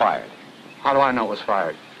that it was fired. How do I know it was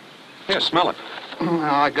fired? Here, smell it.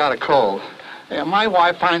 I got a cold. Yeah, my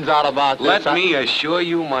wife finds out about this. Let me assure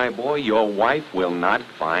you, my boy, your wife will not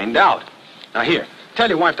find out. Now, here, tell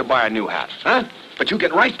your wife to buy a new hat, huh? But you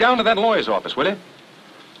get right down to that lawyer's office, will you?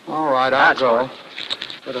 All right, I'll go.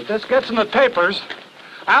 But if this gets in the papers,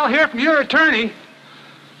 I'll hear from your attorney.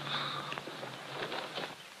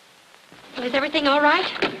 Well, is everything all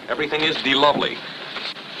right? Everything is de-lovely.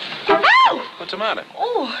 Ow! What's the matter?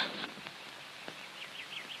 Oh.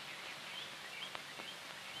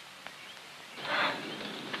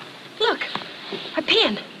 Look, a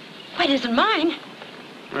pin. Why, it isn't mine.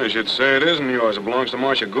 I should say it isn't yours. It belongs to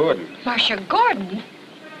Marcia Gordon. Marcia Gordon?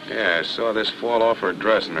 Yeah, I saw this fall off her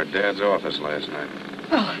dress in her dad's office last night.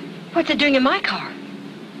 Well, what's it doing in my car?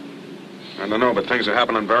 I don't know, but things are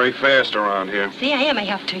happening very fast around here. See, I am a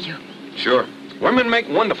help to you. Sure. Women make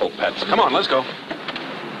wonderful pets. Come on, let's go.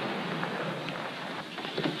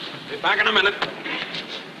 Be back in a minute.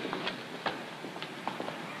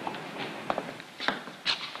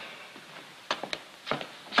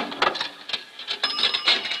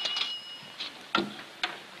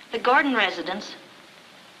 The Gordon residence.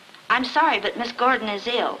 I'm sorry, but Miss Gordon is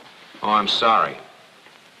ill. Oh, I'm sorry.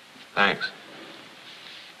 Thanks.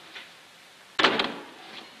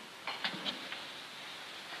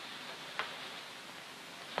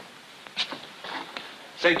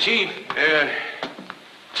 Say, Chief,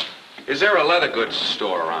 is there a leather goods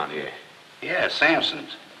store around here? Yeah,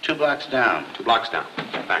 Sampson's. 2 blocks down. 2 blocks down.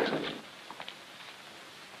 Thanks.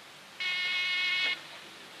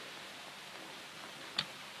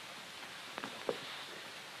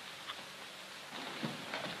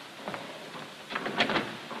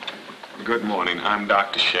 Good morning. I'm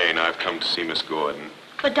Dr. Shayne. I've come to see Miss Gordon.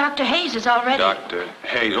 But Dr. Hayes is already... Dr.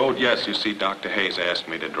 Hayes. Oh, yes, you see, Dr. Hayes asked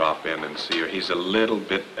me to drop in and see her. He's a little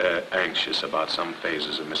bit anxious about some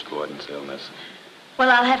phases of Miss Gordon's illness. Well,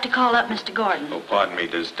 I'll have to call up Mr. Gordon. Oh, pardon me.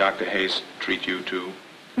 Does Dr. Hayes treat you, too?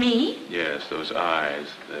 Me? Yes, those eyes.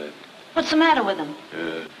 That... What's the matter with him?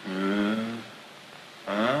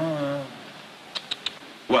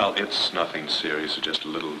 Well, it's nothing serious. It's just a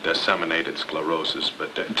little disseminated sclerosis.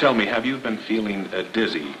 But tell me, have you been feeling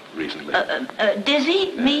dizzy recently?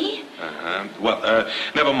 Dizzy? Me? Uh-huh. Well,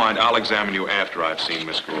 never mind. I'll examine you after I've seen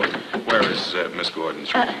Miss Gordon. Where is Miss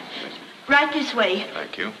Gordon's room? Right this way.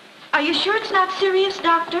 Thank you. Are you sure it's not serious,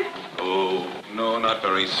 Doctor? Oh, no, not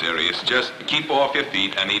very serious. Just keep off your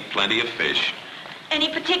feet and eat plenty of fish. Any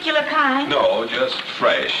particular kind? No, just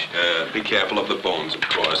fresh. Be careful of the bones, of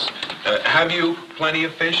course. Have you plenty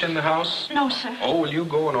of fish in the house? No, sir. Oh, well, you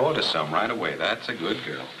go and order some right away. That's a good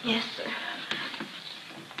girl. Yes, sir.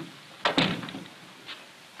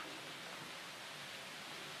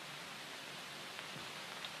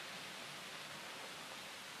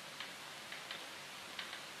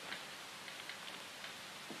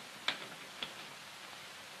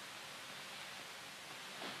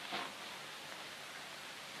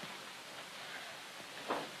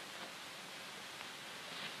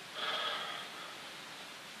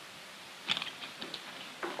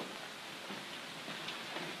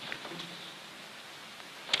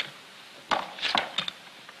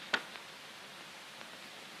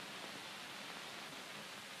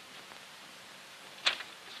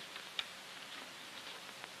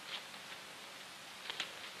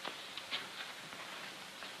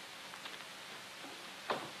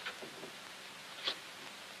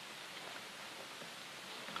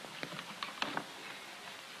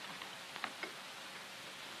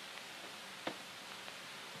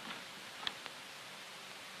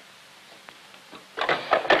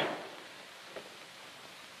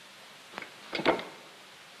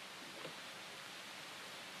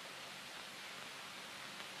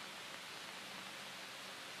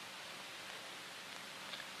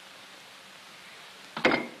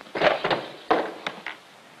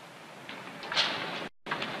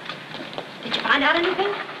 Find out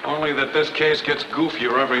anything? Only that this case gets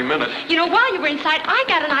goofier every minute. You know, while you were inside, I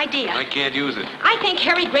got an idea. I can't use it. I think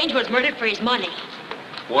Harry Granger was murdered for his money.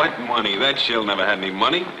 What money? That shill never had any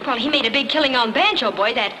money. Well, he made a big killing on Banjo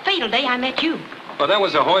Boy that fatal day I met you. Well, that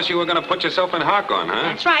was the horse you were going to put yourself in hock on, huh?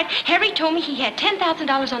 That's right. Harry told me he had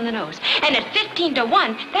 $10,000 on the nose. And at 15 to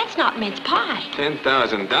 1, that's not mince pie.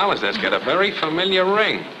 $10,000? That's got a very familiar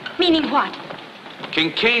ring. Meaning what?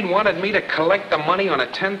 Kincaid wanted me to collect the money on a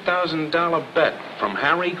 $10,000 bet from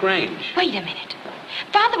Harry Grange. Wait a minute.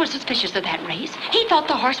 Father was suspicious of that race. He thought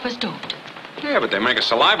the horse was doped. Yeah, but they make a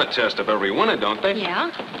saliva test of every winner, don't they? Yeah?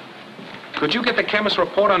 Could you get the chemist's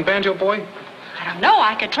report on Banjo Boy? I don't know.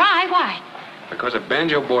 I could try. Why? Because if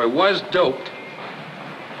Banjo Boy was doped,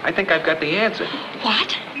 I think I've got the answer.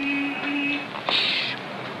 What?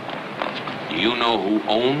 Do you know who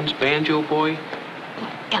owns Banjo Boy?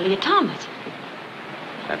 Elliot Thomas.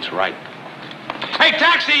 That's right. Hey,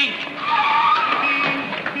 taxi!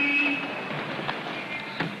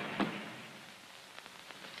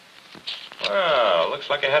 Well, looks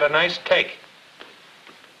like I had a nice take.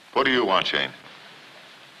 What do you want, Shayne?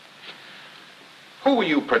 Who were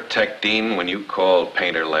you protecting when you called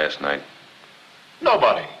Painter last night?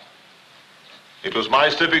 Nobody. It was my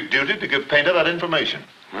civic duty to give Painter that information.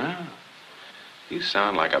 Well, you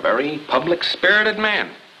sound like a very public-spirited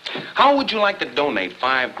man. How would you like to donate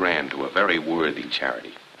 $5,000 to a very worthy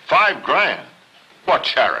charity? $5,000? What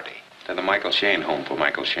charity? To the Michael Shayne Home for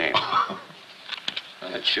Michael Shayne.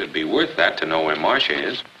 Well, it should be worth that to know where Marcia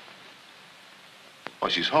is. Well,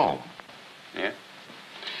 she's home. Yeah?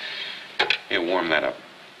 Here, warm that up.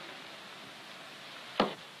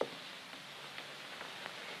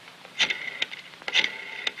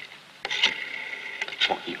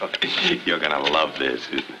 Oh, you're gonna love this.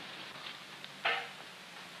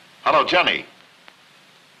 Hello, Jenny.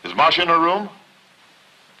 Is Marcia in her room?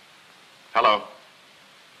 Hello.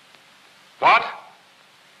 What?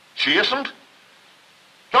 She isn't?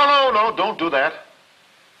 No, don't do that.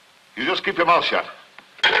 You just keep your mouth shut.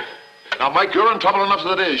 Now, Mike, you're in trouble enough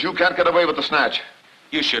as it is. You can't get away with the snatch.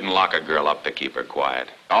 You shouldn't lock a girl up to keep her quiet.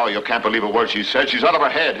 Oh, you can't believe a word she said. She's out of her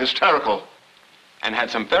head, hysterical. And had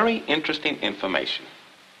some very interesting information.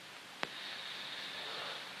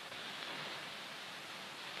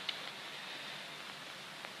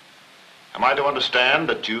 Am I to understand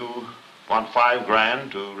that you want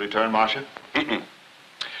 $5,000 to return Marcia? Mm-mm.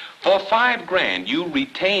 For $5,000, you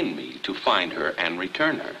retain me to find her and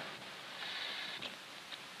return her.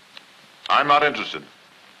 I'm not interested.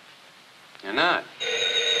 You're not?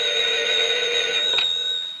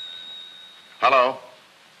 Hello?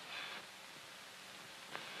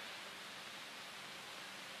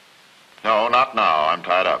 No, not now. I'm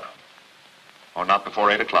tied up. Or not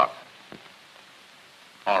before 8 o'clock.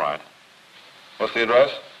 All right. What's the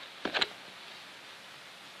address?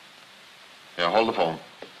 Yeah, hold the phone.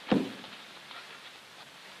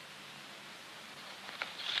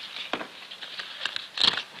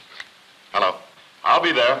 Hello. I'll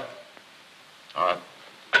be there. All right.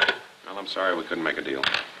 Well, I'm sorry we couldn't make a deal.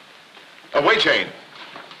 Wait, Shayne.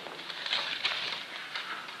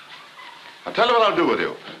 I'll tell you what I'll do with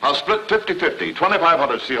you. I'll split 50-50,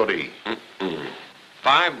 2,500 COD.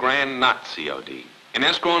 $5,000 not COD. In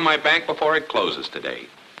escrow in my bank before it closes today.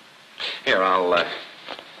 Here, I'll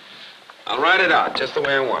write it out just the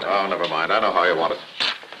way I want it. Oh, never mind. I know how you want it.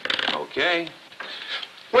 Okay.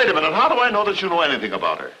 Wait a minute. How do I know that you know anything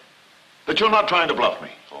about her? That you're not trying to bluff me?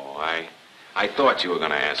 Oh, I thought you were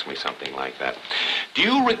going to ask me something like that. Do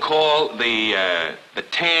you recall the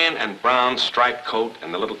tan and brown striped coat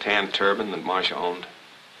and the little tan turban that Marcia owned?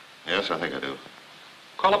 Yes, I think I do.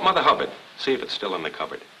 Call up Mother Hubbard. See if it's still in the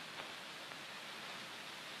cupboard.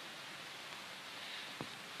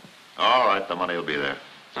 All right, the money will be there.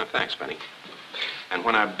 Oh, thanks, Benny. And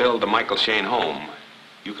when I build the Michael Shayne home,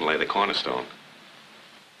 you can lay the cornerstone.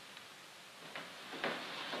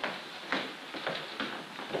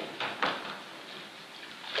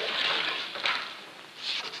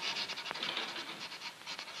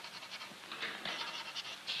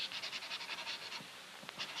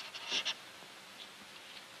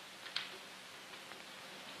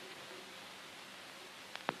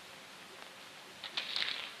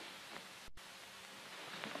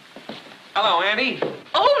 Hello, Auntie.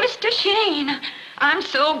 Oh, Mr. Shayne, I'm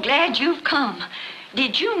so glad you've come.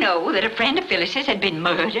 Did you know that a friend of Phyllis's had been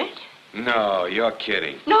murdered? No, you're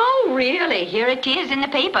kidding. No, really. Here it is in the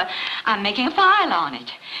paper. I'm making a file on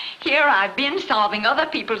it. Here I've been solving other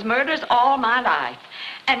people's murders all my life.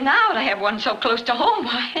 And now to have one so close to home,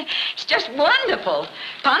 why, it's just wonderful.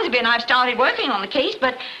 Ponsonby and I've started working on the case,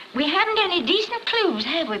 but we haven't any decent clues,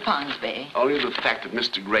 have we, Ponsonby? Only the fact that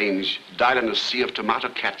Mr. Grange died in a sea of tomato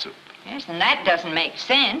catsup. Yes, and that doesn't make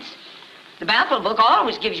sense. The Baffle book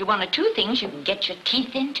always gives you one or two things you can get your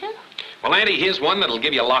teeth into. Well, Auntie, here's one that'll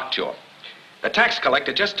give you lockjaw. The tax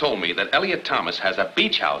collector just told me that Elliot Thomas has a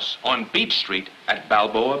beach house on Beach Street at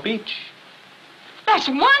Balboa Beach. That's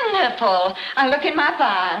wonderful. I'll look in my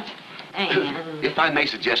files. And If I may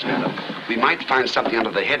suggest, madam, we might find something under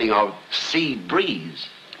the heading of Sea Breeze.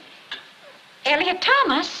 Elliot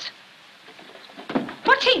Thomas?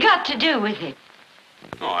 What's he got to do with it?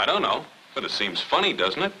 Oh, I don't know. But it seems funny,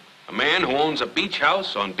 doesn't it? A man who owns a beach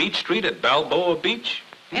house on Beach Street at Balboa Beach?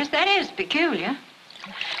 Yes, that is peculiar.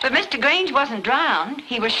 But Mr. Grange wasn't drowned.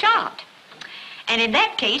 He was shot. And in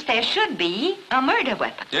that case, there should be a murder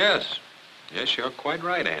weapon. Yes. Yes, you're quite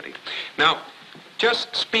right, Auntie. Now,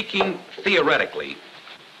 just speaking theoretically,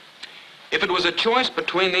 if it was a choice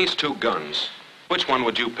between these two guns, which one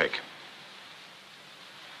would you pick?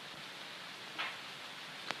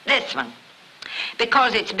 This one.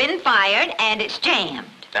 Because it's been fired and it's jammed.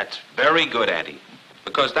 That's very good, Auntie.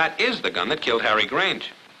 Because that is the gun that killed Harry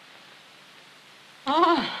Grange.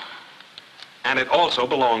 Oh. And it also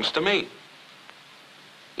belongs to me.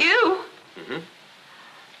 You? Mm-hmm.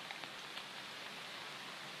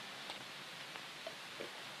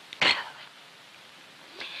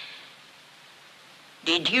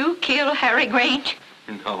 Did you kill Harry Grange?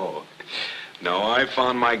 No. No, I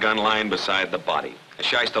found my gun lying beside the body. A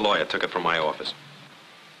shyster lawyer took it from my office.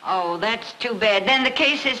 Oh, that's too bad. Then the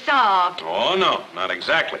case is solved. Oh, no, not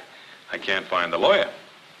exactly. I can't find the lawyer.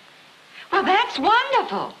 Well, that's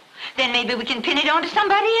wonderful. Then maybe we can pin it on to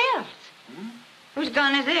somebody else. Whose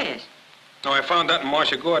gun is this? No, I found that in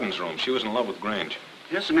Marcia Gordon's room. She was in love with Grange.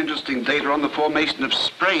 Here's some interesting data on the formation of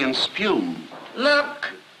spray and spume.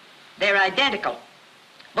 Look, they're identical.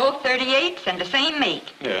 Both 38s and the same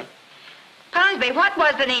make. Yeah. Ponsonby, what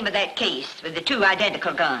was the name of that case with the two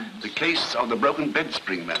identical guns? The case of the broken bed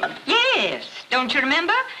spring, madam. Yes. Don't you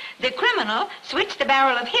remember? The criminal switched the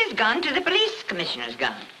barrel of his gun to the police commissioner's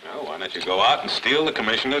gun. Well, why don't you go out and steal the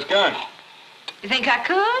commissioner's gun? You think I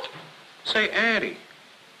could? Say, Auntie.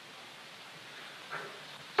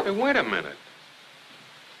 Hey, wait a minute.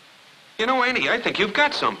 You know, Auntie, I think you've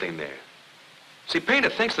got something there. See, Painter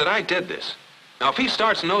thinks that I did this. Now, if he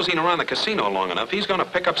starts nosing around the casino long enough, he's going to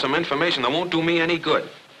pick up some information that won't do me any good.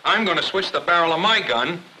 I'm going to switch the barrel of my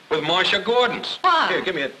gun with Marcia Gordon's. Why? Here,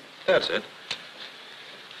 give me it. That's it.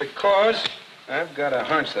 Because I've got a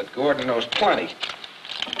hunch that Gordon knows plenty.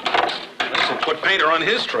 This will put Painter on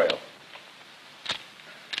his trail.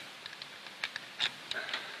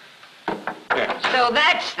 So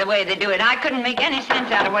that's the way they do it. I couldn't make any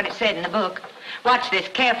sense out of what it said in the book. Watch this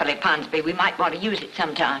carefully, Ponsby. We might want to use it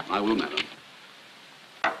sometime. I will, madam.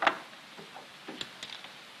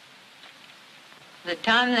 The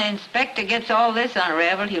time the inspector gets all this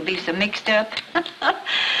unraveled, he'll be so mixed up.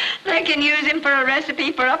 They can use him for a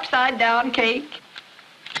recipe for upside-down cake.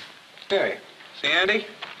 Hey, see, Andy?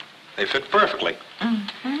 They fit perfectly.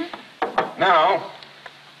 Mm-hmm. Now,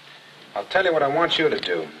 I'll tell you what I want you to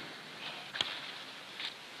do.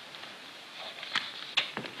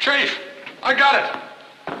 Chief, I got it.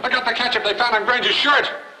 I got the ketchup they found on Granger's shirt.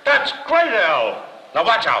 That's great, Al. Now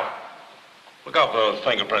watch out. Look out for those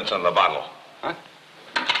fingerprints on the bottle. Huh?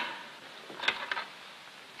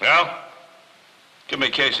 Now, give me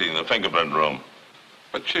Casey in the fingerprint room.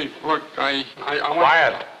 But, Chief, look, I want...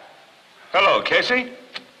 Quiet. Hello, Casey.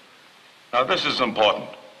 Now, this is important.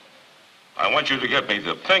 I want you to get me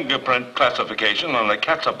the fingerprint classification on the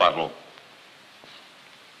catsup bottle.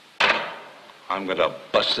 I'm gonna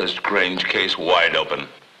bust this Grange case wide open.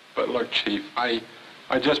 But look, Chief, I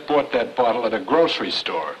just bought that bottle at a grocery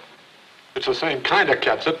store. It's the same kind of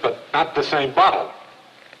catsup, but not the same bottle.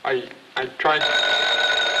 I tried...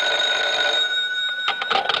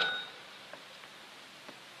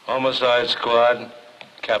 Homicide Squad,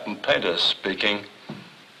 Captain Painter speaking.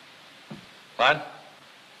 What?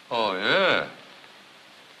 Oh, yeah.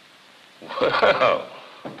 Well,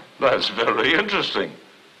 that's very interesting.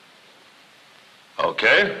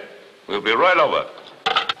 Okay, we'll be right over.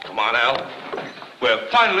 Come on, Al. We're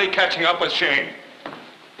finally catching up with Shayne.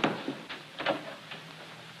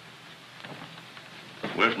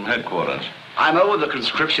 We're from headquarters. I'm over the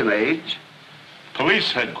conscription age.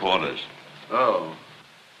 Police headquarters. Oh.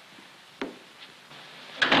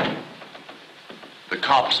 The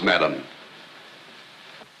cops, madam.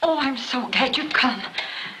 Oh, I'm so glad you've come.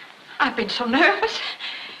 I've been so nervous.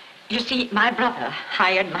 You see, my brother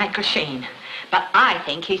hired Michael Shayne, but I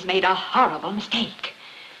think he's made a horrible mistake.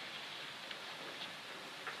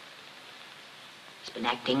 He's been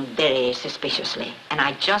acting very suspiciously, and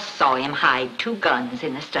I just saw him hide 2 guns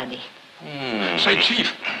in the study. Say,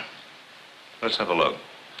 Chief. Let's have a look.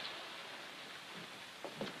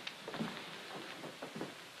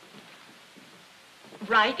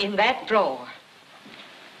 Right in that drawer.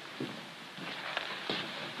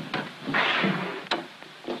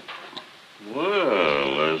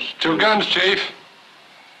 Well, there's 2 guns, Chief.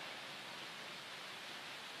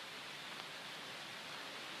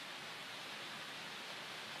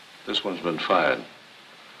 This one's been fired.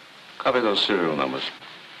 Copy those serial numbers.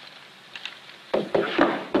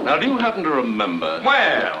 Now, do you happen to remember...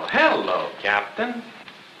 Well, hello, Captain.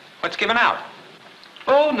 What's given out?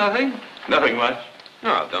 Oh, nothing. Nothing much.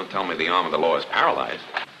 No, don't tell me the arm of the law is paralyzed.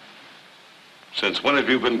 Since when have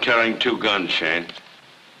you been carrying 2 guns, Shayne?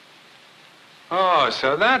 Oh,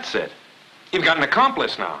 so that's it. You've got an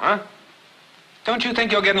accomplice now, huh? Don't you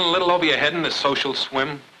think you're getting a little over your head in this social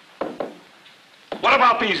swim? What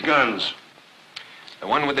about these guns? The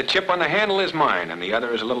one with the chip on the handle is mine, and the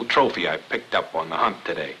other is a little trophy I picked up on the hunt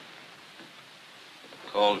today.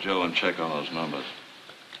 Call Joe and check on those numbers.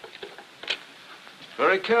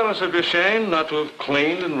 Very careless of you, Shayne, not to have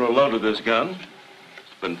cleaned and reloaded this gun.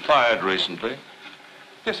 It's been fired recently.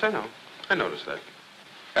 Yes, I know. I noticed that.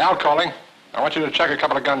 Al calling. I want you to check a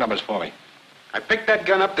couple of gun numbers for me. I picked that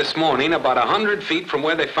gun up this morning about 100 feet from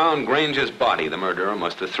where they found Granger's body. The murderer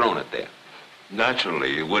must have thrown it there.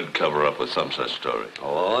 Naturally, you would cover up with some such story.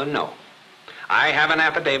 Oh, no. I have an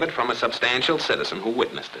affidavit from a substantial citizen who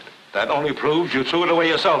witnessed it. That only proves you threw it away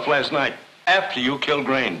yourself last night, after you killed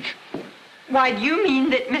Grange. Why, do you mean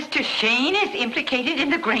that Mr. Shayne is implicated in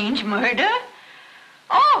the Grange murder?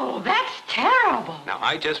 Oh, that's terrible. Now,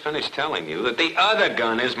 I just finished telling you that the other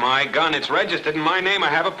gun is my gun. It's registered in my name. I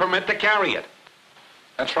have a permit to carry it.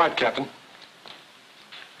 That's right, Captain.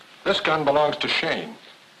 This gun belongs to Shayne.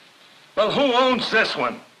 Well, who owns this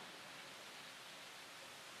one?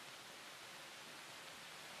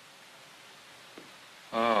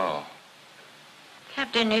 Oh.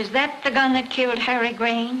 Captain, is that the gun that killed Harry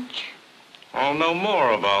Grange? I'll know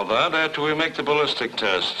more about that after we make the ballistic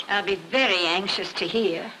test. I'll be very anxious to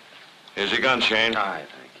hear. Here's your gun, Shayne. Aye,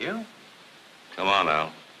 thank you. Come on,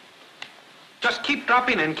 Al. Just keep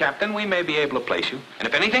dropping in, Captain. We may be able to place you. And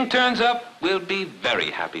if anything turns up, we'll be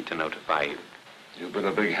very happy to notify you. You've been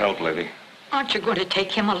a big help, lady. Aren't you going to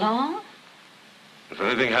take him along? If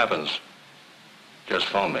anything happens, just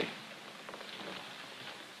phone me.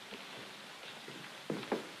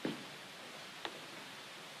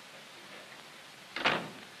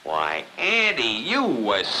 Why, Andy, you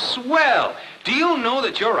were swell. Do you know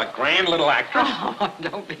that you're a grand little actress? Oh,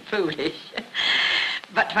 don't be foolish.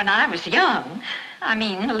 But when I was young, I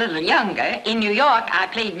mean, a little younger. In New York, I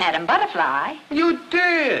played Madame Butterfly. You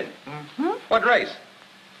did? Mm-hmm. What race?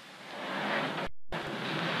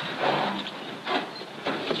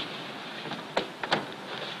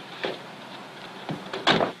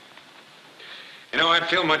 You know, I'd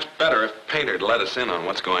feel much better if Painter'd let us in on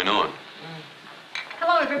what's going on.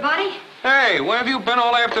 Hello, everybody. Hey, where have you been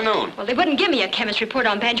all afternoon? Well, they wouldn't give me a chemist report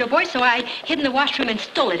on Banjo Boy, so I hid in the washroom and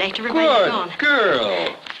stole it after everybody was gone. Good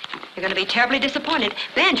girl. You're going to be terribly disappointed.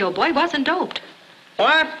 Banjo Boy wasn't doped.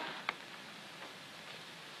 What?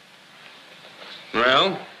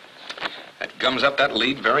 Well, that gums up that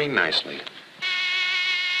lead very nicely.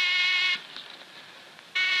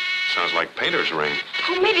 Sounds like Painter's ring.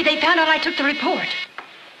 Oh, maybe they found out I took the report.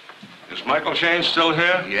 Is Michael Shayne still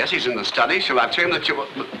here? Yes, he's in the study. Shall I tell him that you...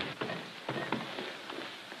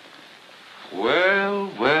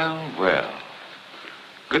 Well, well, well.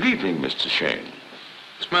 Good evening, Mr. Shayne.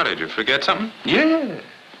 What's the matter? Did you forget something? Yeah.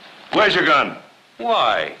 Where's your gun?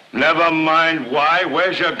 Why? Never mind why.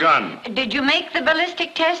 Where's your gun? Did you make the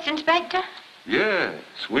ballistic test, Inspector? Yes,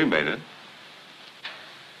 we made it.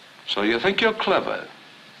 So you think you're clever?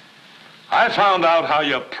 I found out how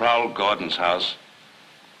you prowled Gordon's house.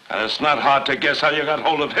 And it's not hard to guess how you got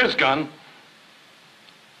hold of his gun.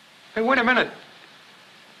 Hey, wait a minute.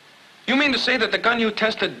 You mean to say that the gun you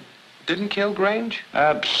tested didn't kill Grange?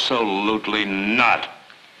 Absolutely not.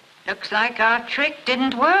 Looks like our trick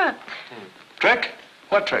didn't work. Trick?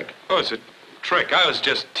 What trick? Oh, it's a trick. I was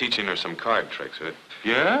just teaching her some card tricks.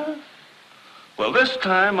 Yeah? Well, this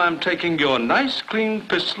time I'm taking your nice, clean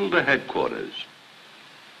pistol to headquarters.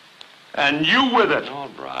 And you with it. All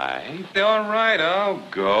right, I'll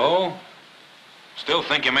go. Still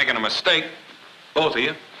think you're making a mistake. Both of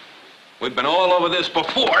you. We've been all over this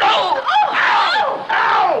before. Oh! Ow!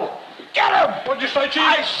 Ow! Get him! What'd you say, Chief?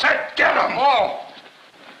 I said get him! Oh!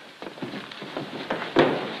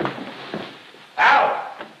 Ow!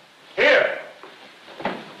 Here!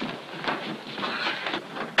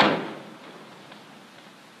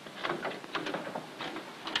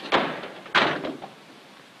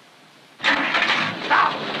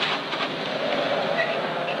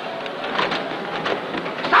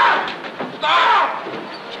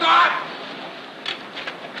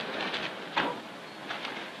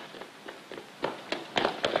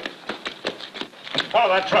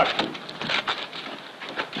 Follow that truck.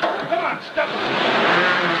 Come on, step.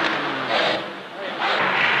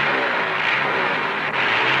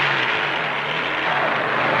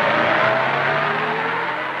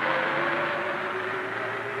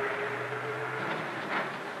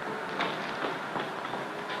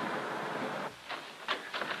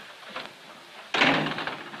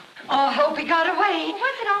 Oh, I hope he got away.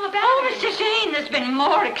 What's it all about? Oh, Mr. Shayne, there's been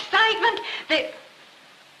more excitement.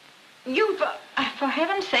 For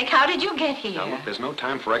heaven's sake, how did you get here? Now, look, there's no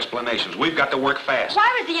time for explanations. We've got to work fast.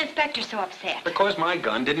 Why was the inspector so upset? Because my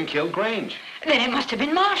gun didn't kill Grange. Then it must have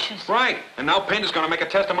been Marcia's. Right. And now Painter's going to make a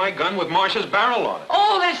test of my gun with Marcia's barrel on it.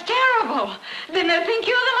 Oh, that's terrible. Then they'll think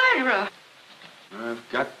you're the murderer. I've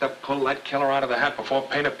got to pull that killer out of the hat before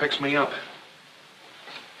Painter picks me up.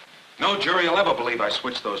 No jury will ever believe I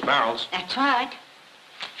switched those barrels. That's right.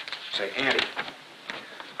 Say, Andy,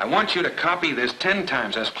 I want you to copy this 10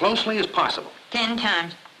 times as closely as possible. 10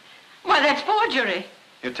 times. Why, that's forgery.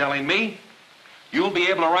 You're telling me? You'll be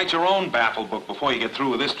able to write your own baffle book before you get through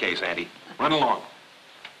with this case, Andy. Run along.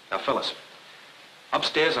 Now, Phyllis,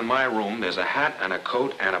 upstairs in my room, there's a hat and a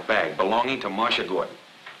coat and a bag belonging to Marcia Gordon.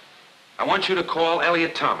 I want you to call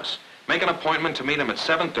Elliot Thomas. Make an appointment to meet him at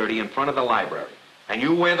 7:30 in front of the library. And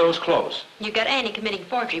you wear those clothes. You got Annie committing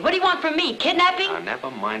forgery. What do you want from me? Kidnapping? Now, never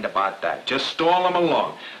mind about that. Just stall him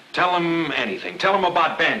along. Tell him anything. Tell him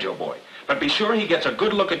about Banjo Boy. But be sure he gets a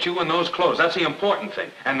good look at you in those clothes. That's the important thing.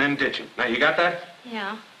 And then ditch him. Now, you got that?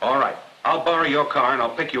 Yeah. All right. I'll borrow your car and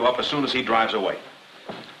I'll pick you up as soon as he drives away.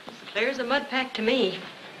 It's clear as a mud pack to me.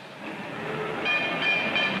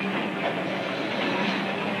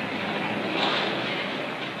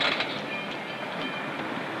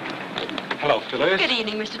 Hello, Phyllis. Good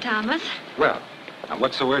evening, Mr. Thomas. Well, now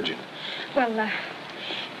what's so urgent? Well,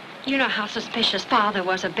 you know how suspicious Father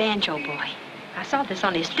was of Banjo Boy. I saw this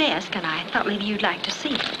on his desk, and I thought maybe you'd like to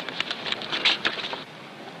see it.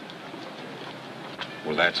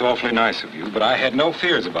 Well, that's awfully nice of you, but I had no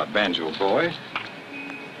fears about Banjo Boy.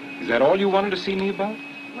 Is that all you wanted to see me about?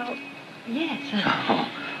 Well, yes. Oh,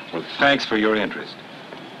 well, thanks for your interest.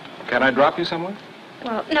 Can I drop you somewhere?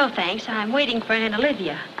 Well, no, thanks. I'm waiting for Aunt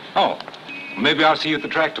Olivia. Oh, maybe I'll see you at the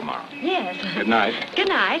track tomorrow. Yes. Good night. Good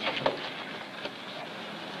night.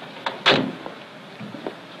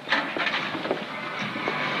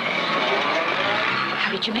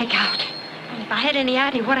 How did you make out? Well, I had any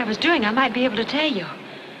idea what I was doing, I might be able to tell you.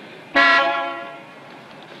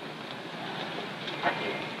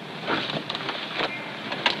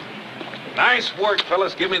 Nice work,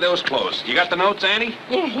 fellas. Give me those clothes. You got the notes, Annie?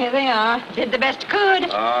 Yeah, here they are. Did the best I could.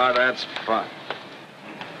 Oh, that's fine.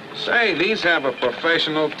 Say, these have a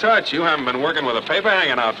professional touch. You haven't been working with a paper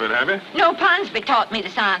hanging outfit, have you? No, Ponsby taught me the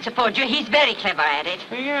science of forgery. He's very clever at it.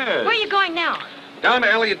 He is. Where are you going now? Down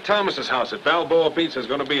to Elliot Thomas's house at Balboa Beach. There's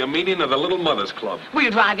going to be a meeting of the Little Mothers Club.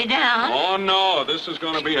 We'll drive you down. Oh, no. This is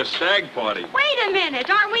going to be a stag party. Wait a minute.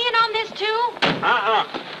 Aren't we in on this, too?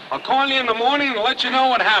 I'll call you in the morning and let you know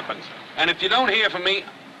what happens. And if you don't hear from me,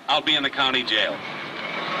 I'll be in the county jail.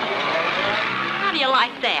 How do you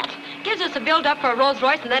like that? Gives us a build-up for a Rolls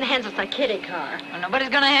Royce and then hands us a kiddie car. Well, nobody's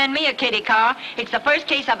going to hand me a kiddie car. It's the first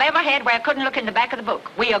case I've ever had where I couldn't look in the back of the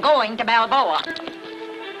book. We are going to Balboa.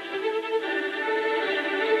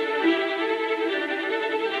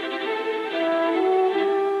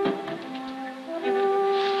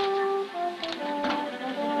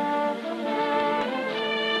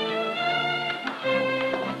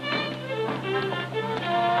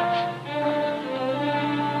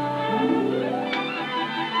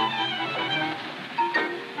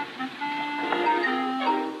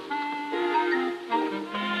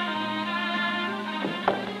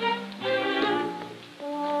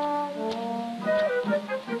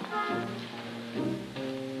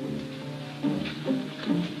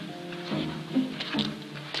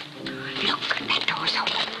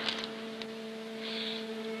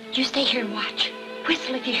 You stay here and watch.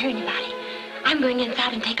 Whistle if you hear anybody. I'm going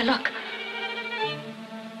inside and take a look.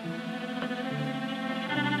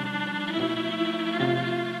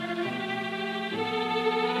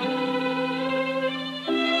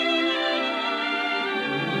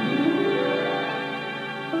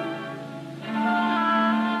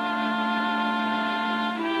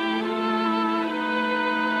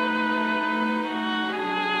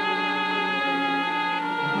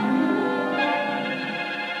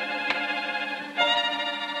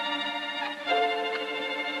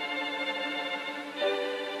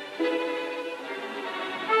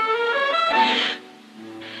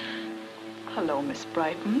 Hello, Miss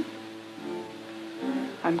Brighton.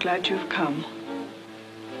 I'm glad you've come.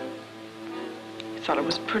 I thought it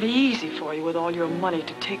was pretty easy for you with all your money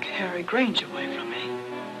to take Harry Grange away from me.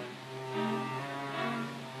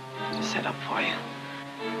 It's a setup for you.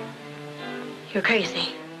 You're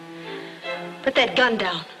crazy. Put that gun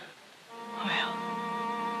down. Well,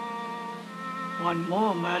 one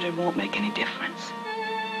more murder won't make any difference.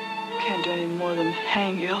 Can't do any more than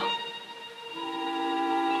hang you.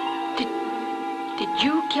 Did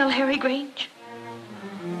you kill Harry Grange?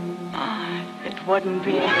 It wouldn't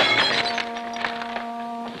be.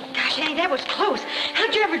 Gosh, Annie, that was close.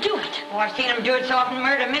 How'd you ever do it? Oh, I've seen him do it so often,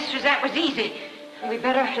 murder mysteries, that was easy. We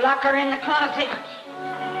better lock her in the closet.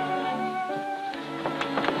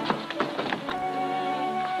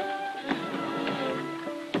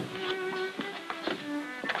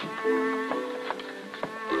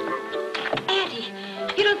 Auntie,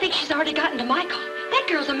 you don't think she's already gotten to Michael? That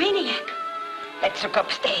girl's a maniac. Let's look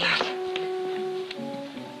upstairs.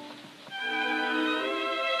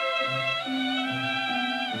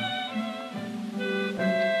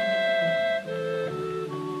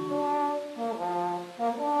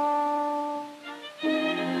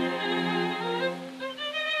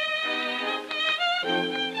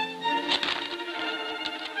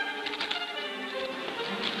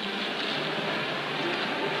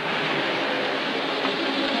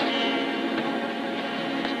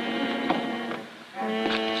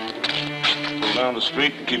 Down the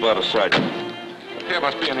street and keep out of sight. Here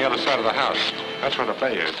must be on the other side of the house. That's where the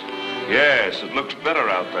bay is. Yes, it looks better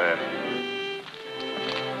out there.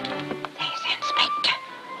 There's the inspector.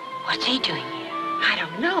 What's he doing here? I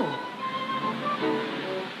don't know.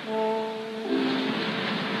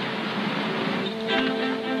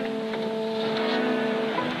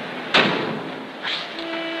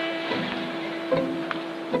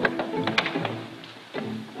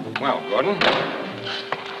 Well, Gordon, do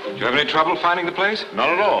you have any trouble finding the place? Not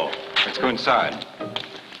at all. Let's go inside.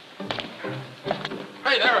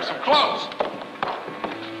 Hey, there are some clothes.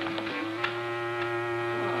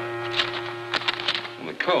 And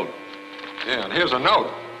the coat. Yeah, and here's a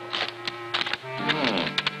note.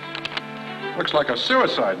 Looks like a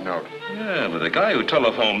suicide note. Yeah, but the guy who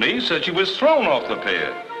telephoned me said she was thrown off the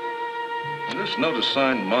pier. And this note is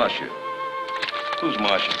signed Marcia. Who's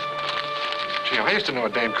Marcia? Gee, I used to know a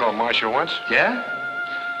dame called Marcia once. Yeah?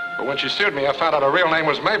 But when she sued me, I found out her real name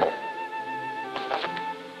was Mabel.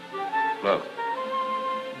 Look,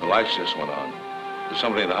 the lights just went on. There's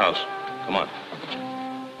somebody in the house. Come on.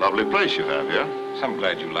 Lovely place you have here. So I'm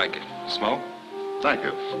glad you like it. Smoke? Thank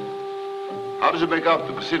you. How did you make out at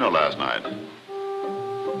the casino last night?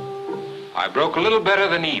 I broke a little better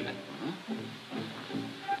than even.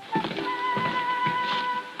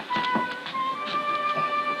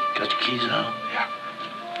 Got your keys now? Yeah.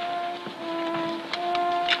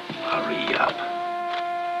 Hurry up.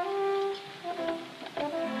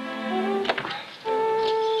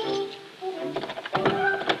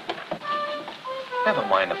 Never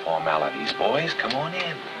mind the formalities, boys. Come on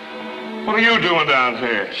in. What are you doing down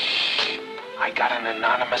here? Shh. I got an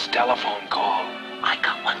anonymous telephone call. I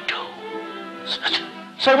got one, too.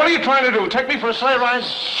 Say, what are you trying to do? Take me for a sleigh ride?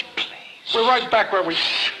 Shh, please. We're right back where we...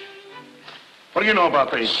 What do you know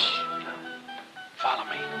about these? Follow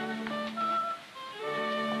me.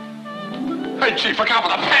 Hey, Chief, look out for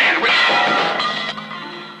the pan!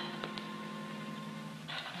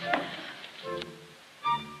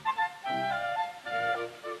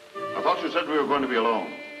 I thought you said we were going to be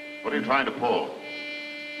alone. What are you trying to pull?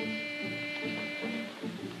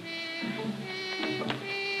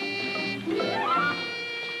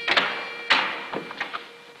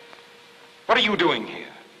 What are you doing here?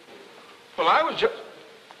 Well, I was just...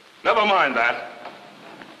 Never mind that.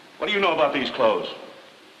 What do you know about these clothes?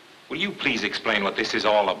 Will you please explain what this is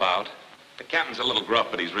all about? The captain's a little gruff,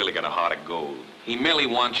 but he's really got a heart of gold. He merely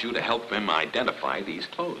wants you to help him identify these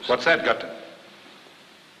clothes. What's that got to...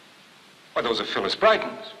 Why, those are Phyllis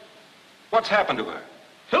Brighton's. What's happened to her?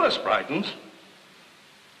 Phyllis Brighton's?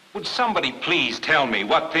 Would somebody please tell me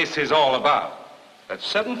what this is all about? At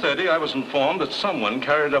 7:30, I was informed that someone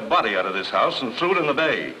carried a body out of this house and threw it in the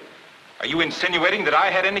bay. Are you insinuating that I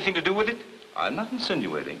had anything to do with it? I'm not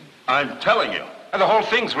insinuating. I'm telling you. And the whole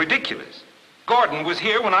thing's ridiculous. Gordon was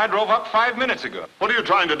here when I drove up 5 minutes ago. What are you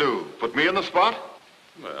trying to do? Put me in the spot?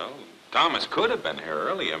 Well, Thomas could have been here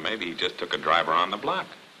earlier. Maybe he just took a driver on the block.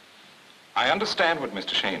 I understand what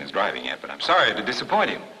Mr. Shayne is driving at, but I'm sorry to disappoint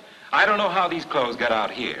him. I don't know how these clothes got out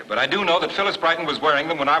here, but I do know that Phyllis Brighton was wearing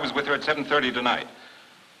them when I was with her at 7:30 tonight.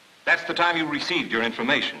 That's the time you received your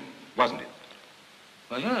information, wasn't it?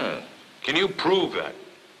 Yeah. Can you prove that?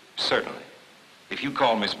 Certainly. If you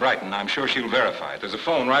call Miss Brighton, I'm sure she'll verify it. There's a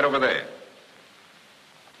phone right over there.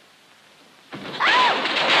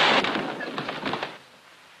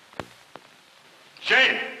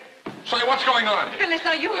 Shayne! Say, what's going on here? Phyllis,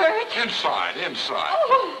 are you hurt? Inside.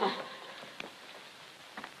 Oh.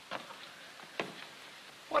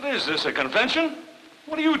 What is this, a convention?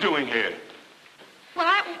 What are you doing here?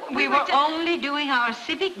 Well, we were only doing our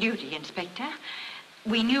civic duty, Inspector.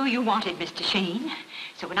 We knew you wanted Mr. Shayne,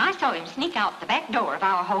 so when I saw him sneak out the back door of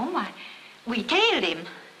our home, we tailed him.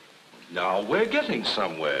 Now, we're getting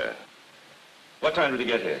somewhere. What time did he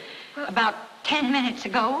get here? Well, about 10 minutes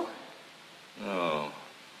ago. Oh.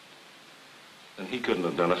 Then he couldn't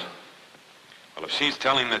have done it. Well, if she's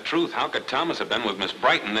telling the truth, how could Thomas have been with Miss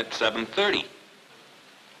Brighton at 7:30?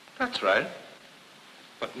 That's right.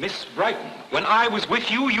 But Miss Brighton, when I was with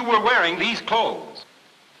you, you were wearing these clothes.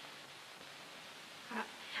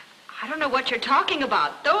 I don't know what you're talking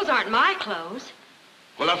about. Those aren't my clothes.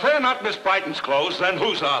 Well, if they're not Miss Brighton's clothes, then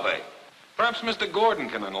whose are they? Perhaps Mr. Gordon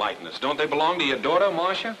can enlighten us. Don't they belong to your daughter,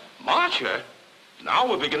 Marcia? Marcia? Now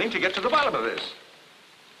we're beginning to get to the bottom of this.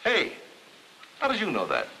 Hey, how did you know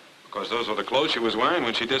that? Because those were the clothes she was wearing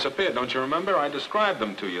when she disappeared. Don't you remember? I described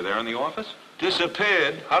them to you there in the office.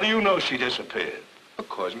 Disappeared? How do you know she disappeared?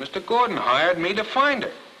 Because Mr. Gordon hired me to find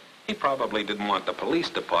her. He probably didn't want the police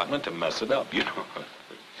department to mess it up, you know.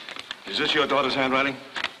 Is this your daughter's handwriting?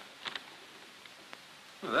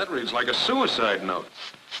 Well, that reads like a suicide note.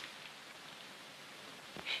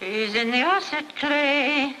 She's in the Osset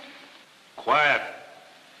clay. Quiet.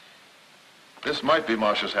 This might be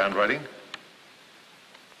Marcia's handwriting.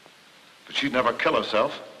 But she'd never kill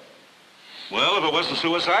herself. Well, if it wasn't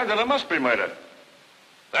suicide, then it must be murder.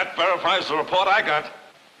 That verifies the report I got.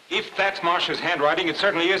 If that's Marcia's handwriting, it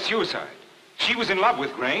certainly is suicide. She was in love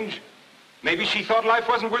with Grange. Maybe she thought life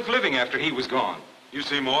wasn't worth living after he was gone. You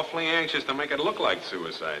seem awfully anxious to make it look like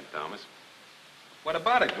suicide, Thomas. What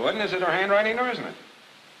about it, Gordon? Is it her handwriting or isn't it?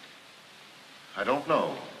 I don't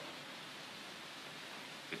know.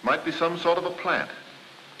 It might be some sort of a plant.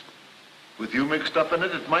 With you mixed up in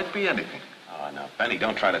it, it might be anything. Oh, now, Benny,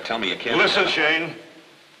 don't try to tell me you can't... Listen, Shayne.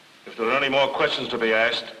 If there are any more questions to be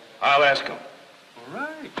asked, I'll ask them. All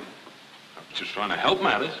right. I'm just trying to help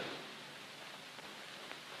matters.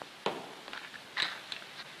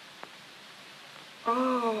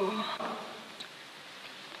 Oh.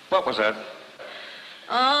 What was that?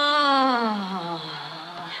 Oh.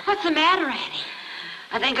 What's the matter, Annie?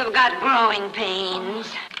 I think I've got growing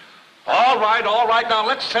pains. All right. Now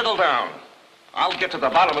let's settle down. I'll get to the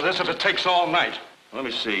bottom of this if it takes all night. Let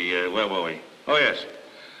me see, where were we? Oh, yes.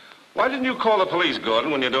 Why didn't you call the police,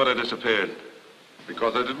 Gordon, when your daughter disappeared?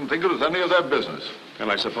 Because I didn't think it was any of their business. And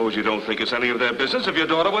I suppose you don't think it's any of their business if your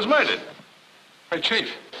daughter was murdered. Hey, Chief.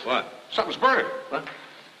 What? Something's burning. What?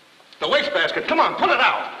 The wastebasket. Come on, pull it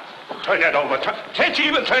out. Turn that over. Can't you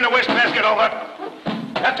even turn the wastebasket over?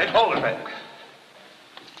 That's it. Hold it there.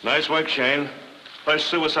 Nice work, Shayne. First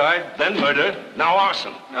suicide, then murder, now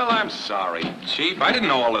arson. Well, I'm sorry, Chief. I didn't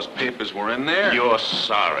know all those papers were in there. You're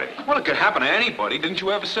sorry. Well, it could happen to anybody. Didn't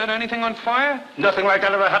you ever set anything on fire? Nothing like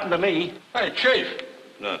that ever happened to me. Hey, Chief.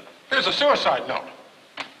 No. There's a suicide note.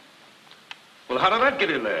 Well, how did that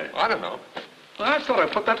get in there? I don't know. Well, I thought I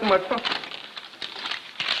put that in my pocket.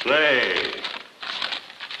 Say,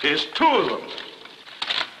 here's 2 of them.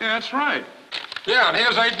 Yeah, that's right. Yeah, and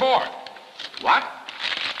here's 8 more. What?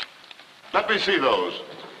 Let me see those.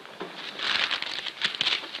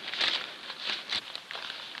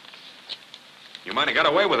 You might have got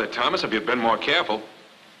away with it, Thomas, if you'd been more careful.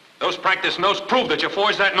 Those practice notes prove that you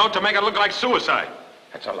forged that note to make it look like suicide.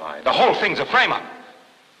 That's a lie. The whole thing's a frame-up.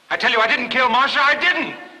 I tell you, I didn't kill Marcia. I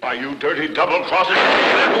didn't. Why, you dirty double-crosser.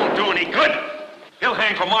 That won't do any good. He'll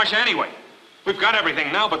hang for Marcia anyway. We've got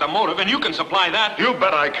everything now but the motive, and you can supply that. You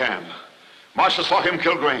bet I can. Marcia saw him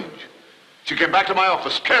kill Grange. She came back to my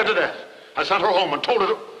office, scared to death. I sent her home and told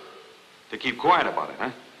her to keep quiet about it,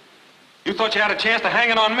 huh? You thought you had a chance to hang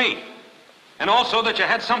it on me. And also that you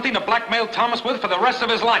had something to blackmail Thomas with for the rest of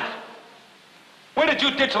his life. Where did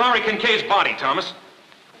you ditch Larry Kincaid's body, Thomas?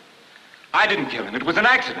 I didn't kill him. It was an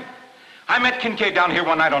accident. I met Kincaid down here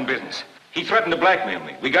one night on business. He threatened to blackmail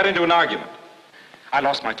me. We got into an argument. I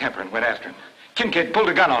lost my temper and went after him. Kincaid pulled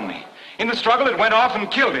a gun on me. In the struggle, it went off and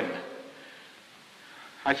killed him.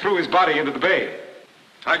 I threw his body into the bay.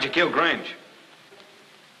 How'd you kill Grange?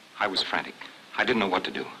 I was frantic. I didn't know what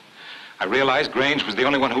to do. I realized Grange was the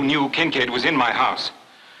only one who knew Kincaid was in my house.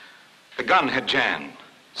 The gun had jammed,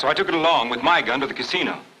 so I took it along with my gun to the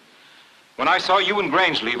casino. When I saw you and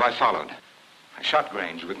Grange leave, I followed. I shot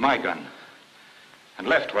Grange with my gun and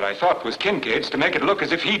left what I thought was Kincaid's to make it look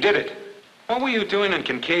as if he did it. What were you doing in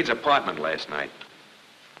Kincaid's apartment last night?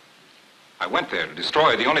 I went there to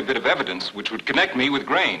destroy the only bit of evidence which would connect me with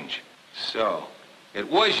Grange. So, it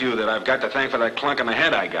was you that I've got to thank for that clunk in the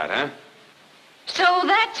head I got, huh? So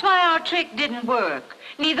that's why our trick didn't work.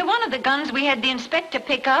 Neither one of the guns we had the inspector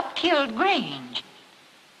pick up killed Grange.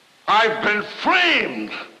 I've been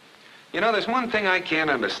framed! You know, there's one thing I can't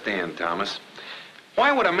understand, Thomas.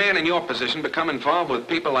 Why would a man in your position become involved with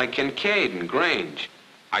people like Kincaid and Grange?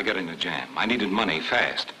 I got in a jam. I needed money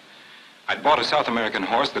fast. I'd bought a South American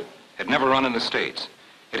horse that had never run in the States.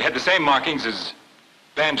 It had the same markings as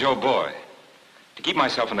Banjo Boy. To keep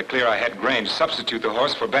myself in the clear, I had Grange substitute the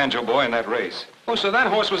horse for Banjo Boy in that race. Oh, so that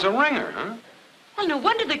horse was a ringer, huh? Well, no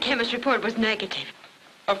wonder the chemist's report was negative.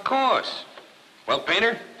 Of course. Well,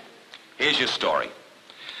 Painter, here's your story.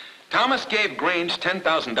 Thomas gave Grange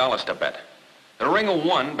 $10,000 to bet. The ringer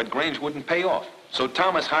won, but Grange wouldn't pay off. So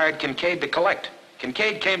Thomas hired Kincaid to collect.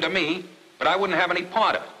 Kincaid came to me, but I wouldn't have any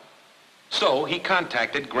part of it. So he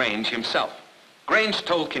contacted Grange himself. Grange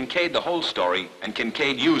told Kincaid the whole story, and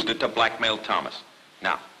Kincaid used it to blackmail Thomas.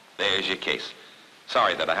 Now, there's your case.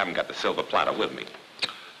 Sorry that I haven't got the silver platter with me.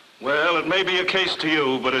 Well, it may be a case to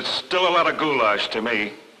you, but it's still a lot of goulash to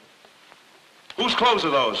me. Whose clothes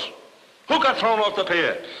are those? Who got thrown off the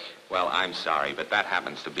pier? Well, I'm sorry, but that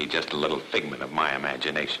happens to be just a little figment of my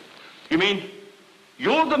imagination. You mean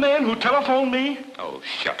you're the man who telephoned me? Oh,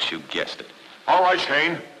 shucks, you guessed it. All right,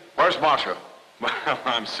 Shayne. Where's Marcia? Well,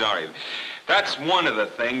 I'm sorry. That's one of the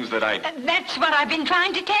things that I... That's what I've been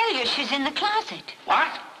trying to tell you. She's in the closet.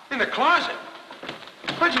 What? In the closet?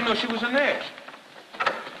 How'd you know she was in there?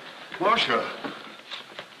 Marcia.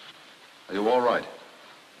 Are you all right?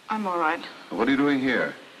 I'm all right. What are you doing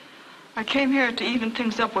here? I came here to even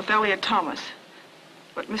things up with Elliot Thomas.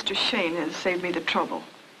 But Mr. Shayne has saved me the trouble.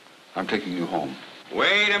 I'm taking you home.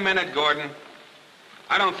 Wait a minute, Gordon.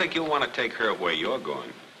 I don't think you'll want to take her where you're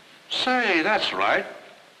going. Say, that's right.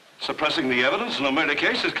 Suppressing the evidence in a murder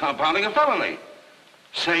case is compounding a felony.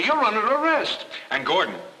 Say, you're under arrest. And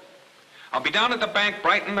Gordon, I'll be down at the bank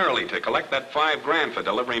bright and early to collect that $5 grand for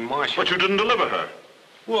delivering Marcia. But you didn't deliver her.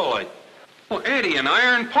 Well, Eddie and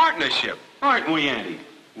I are in partnership. Aren't we, Eddie?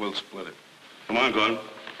 We'll split it. Come on, Gordon.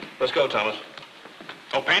 Let's go, Thomas.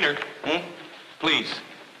 Oh, Painter. Please,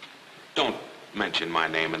 don't mention my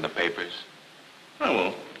name in the papers. I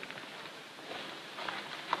won't.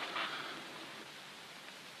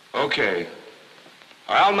 Okay.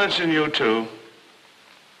 I'll mention you, too.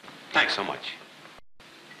 Thanks so much.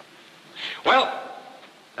 Well,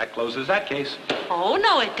 That closes that case. Oh,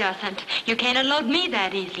 no, it doesn't. You can't unload me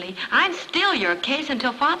that easily. I'm still your case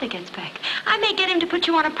until Father gets back. I may get him to put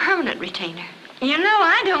you on a permanent retainer. You know,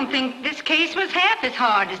 I don't think this case was half as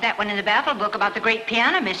hard as that one in the Baffle book about the great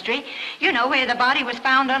piano mystery. You know, where the body was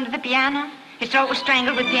found under the piano. His throat was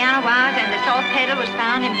strangled with piano wires, and the salt pedal was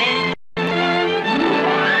found embedded.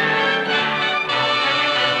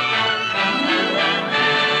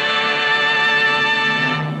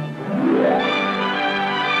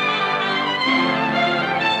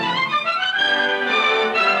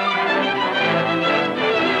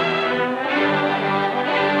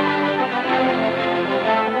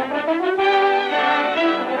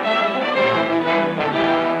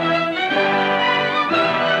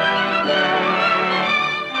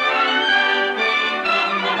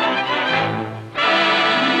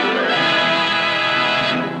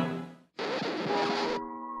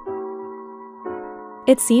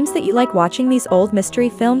 It seems that you like watching these old mystery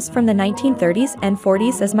films from the 1930s and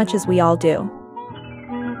 40s as much as we all do.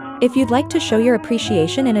 If you'd like to show your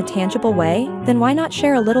appreciation in a tangible way, then why not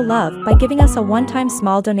share a little love by giving us a one-time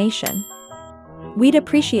small donation? We'd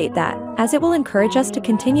appreciate that, as it will encourage us to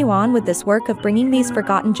continue on with this work of bringing these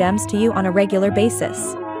forgotten gems to you on a regular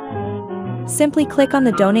basis. Simply click on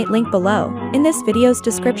the donate link below, in this video's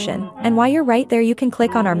description, and while you're right there you can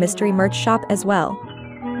click on our mystery merch shop as well.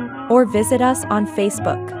 Or visit us on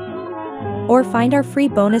Facebook. Or find our free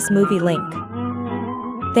bonus movie link.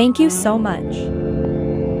 Thank you so much.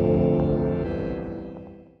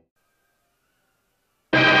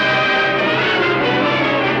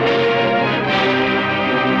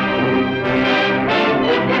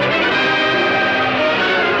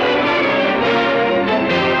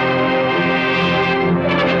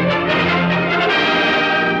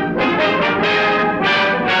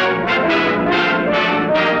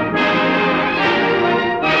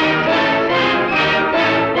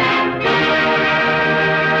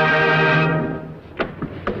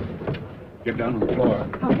 Get down on the floor.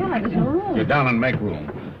 Oh, God, there's no room. Get down and make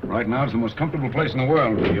room. Right now, it's the most comfortable place in the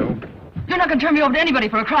world for you. You're not going to turn me over to anybody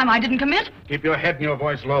for a crime I didn't commit? Keep your head and your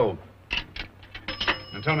voice low.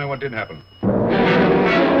 And tell me what did happen.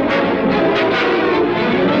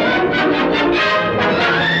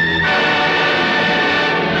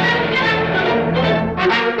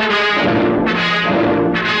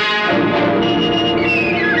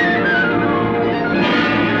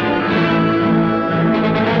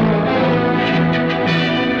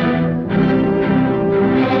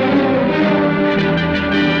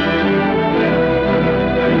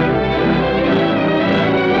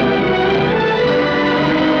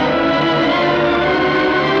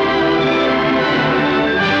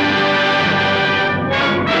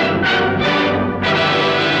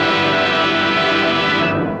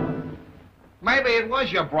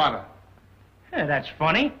 Your brother. Yeah, that's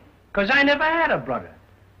funny, because I never had a brother.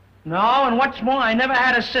 No, and what's more, I never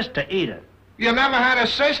had a sister either. You never had a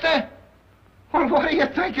sister? Well, what do you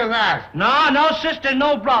think of that? No, no sister,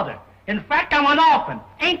 no brother. In fact, I'm an orphan.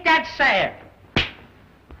 Ain't that sad?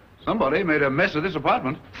 Somebody made a mess of this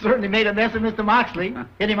apartment. Certainly made a mess of Mr. Moxley.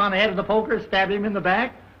 Hit him on the head with the poker, stabbed him in the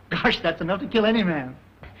back. Gosh, that's enough to kill any man.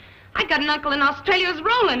 I got an uncle in Australia who's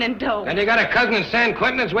rolling in dough. And you got a cousin in San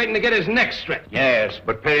Quentin that's waiting to get his neck stretched. Yes,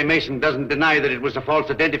 but Perry Mason doesn't deny that it was a false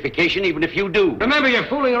identification, even if you do. Remember, you're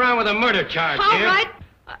fooling around with a murder charge All here. right.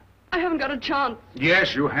 I haven't got a chance.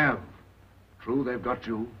 Yes, you have. True, they've got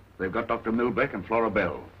you. They've got Dr. Milbeck and Flora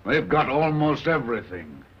Bell. They've got almost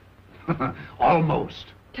everything. Almost.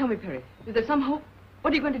 Tell me, Perry, is there some hope?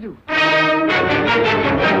 What are you going to do?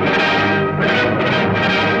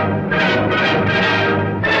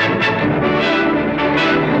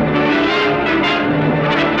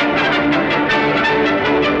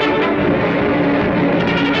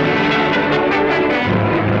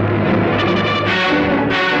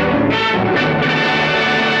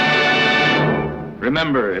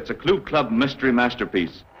 Remember, it's a Clue Club mystery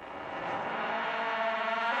masterpiece.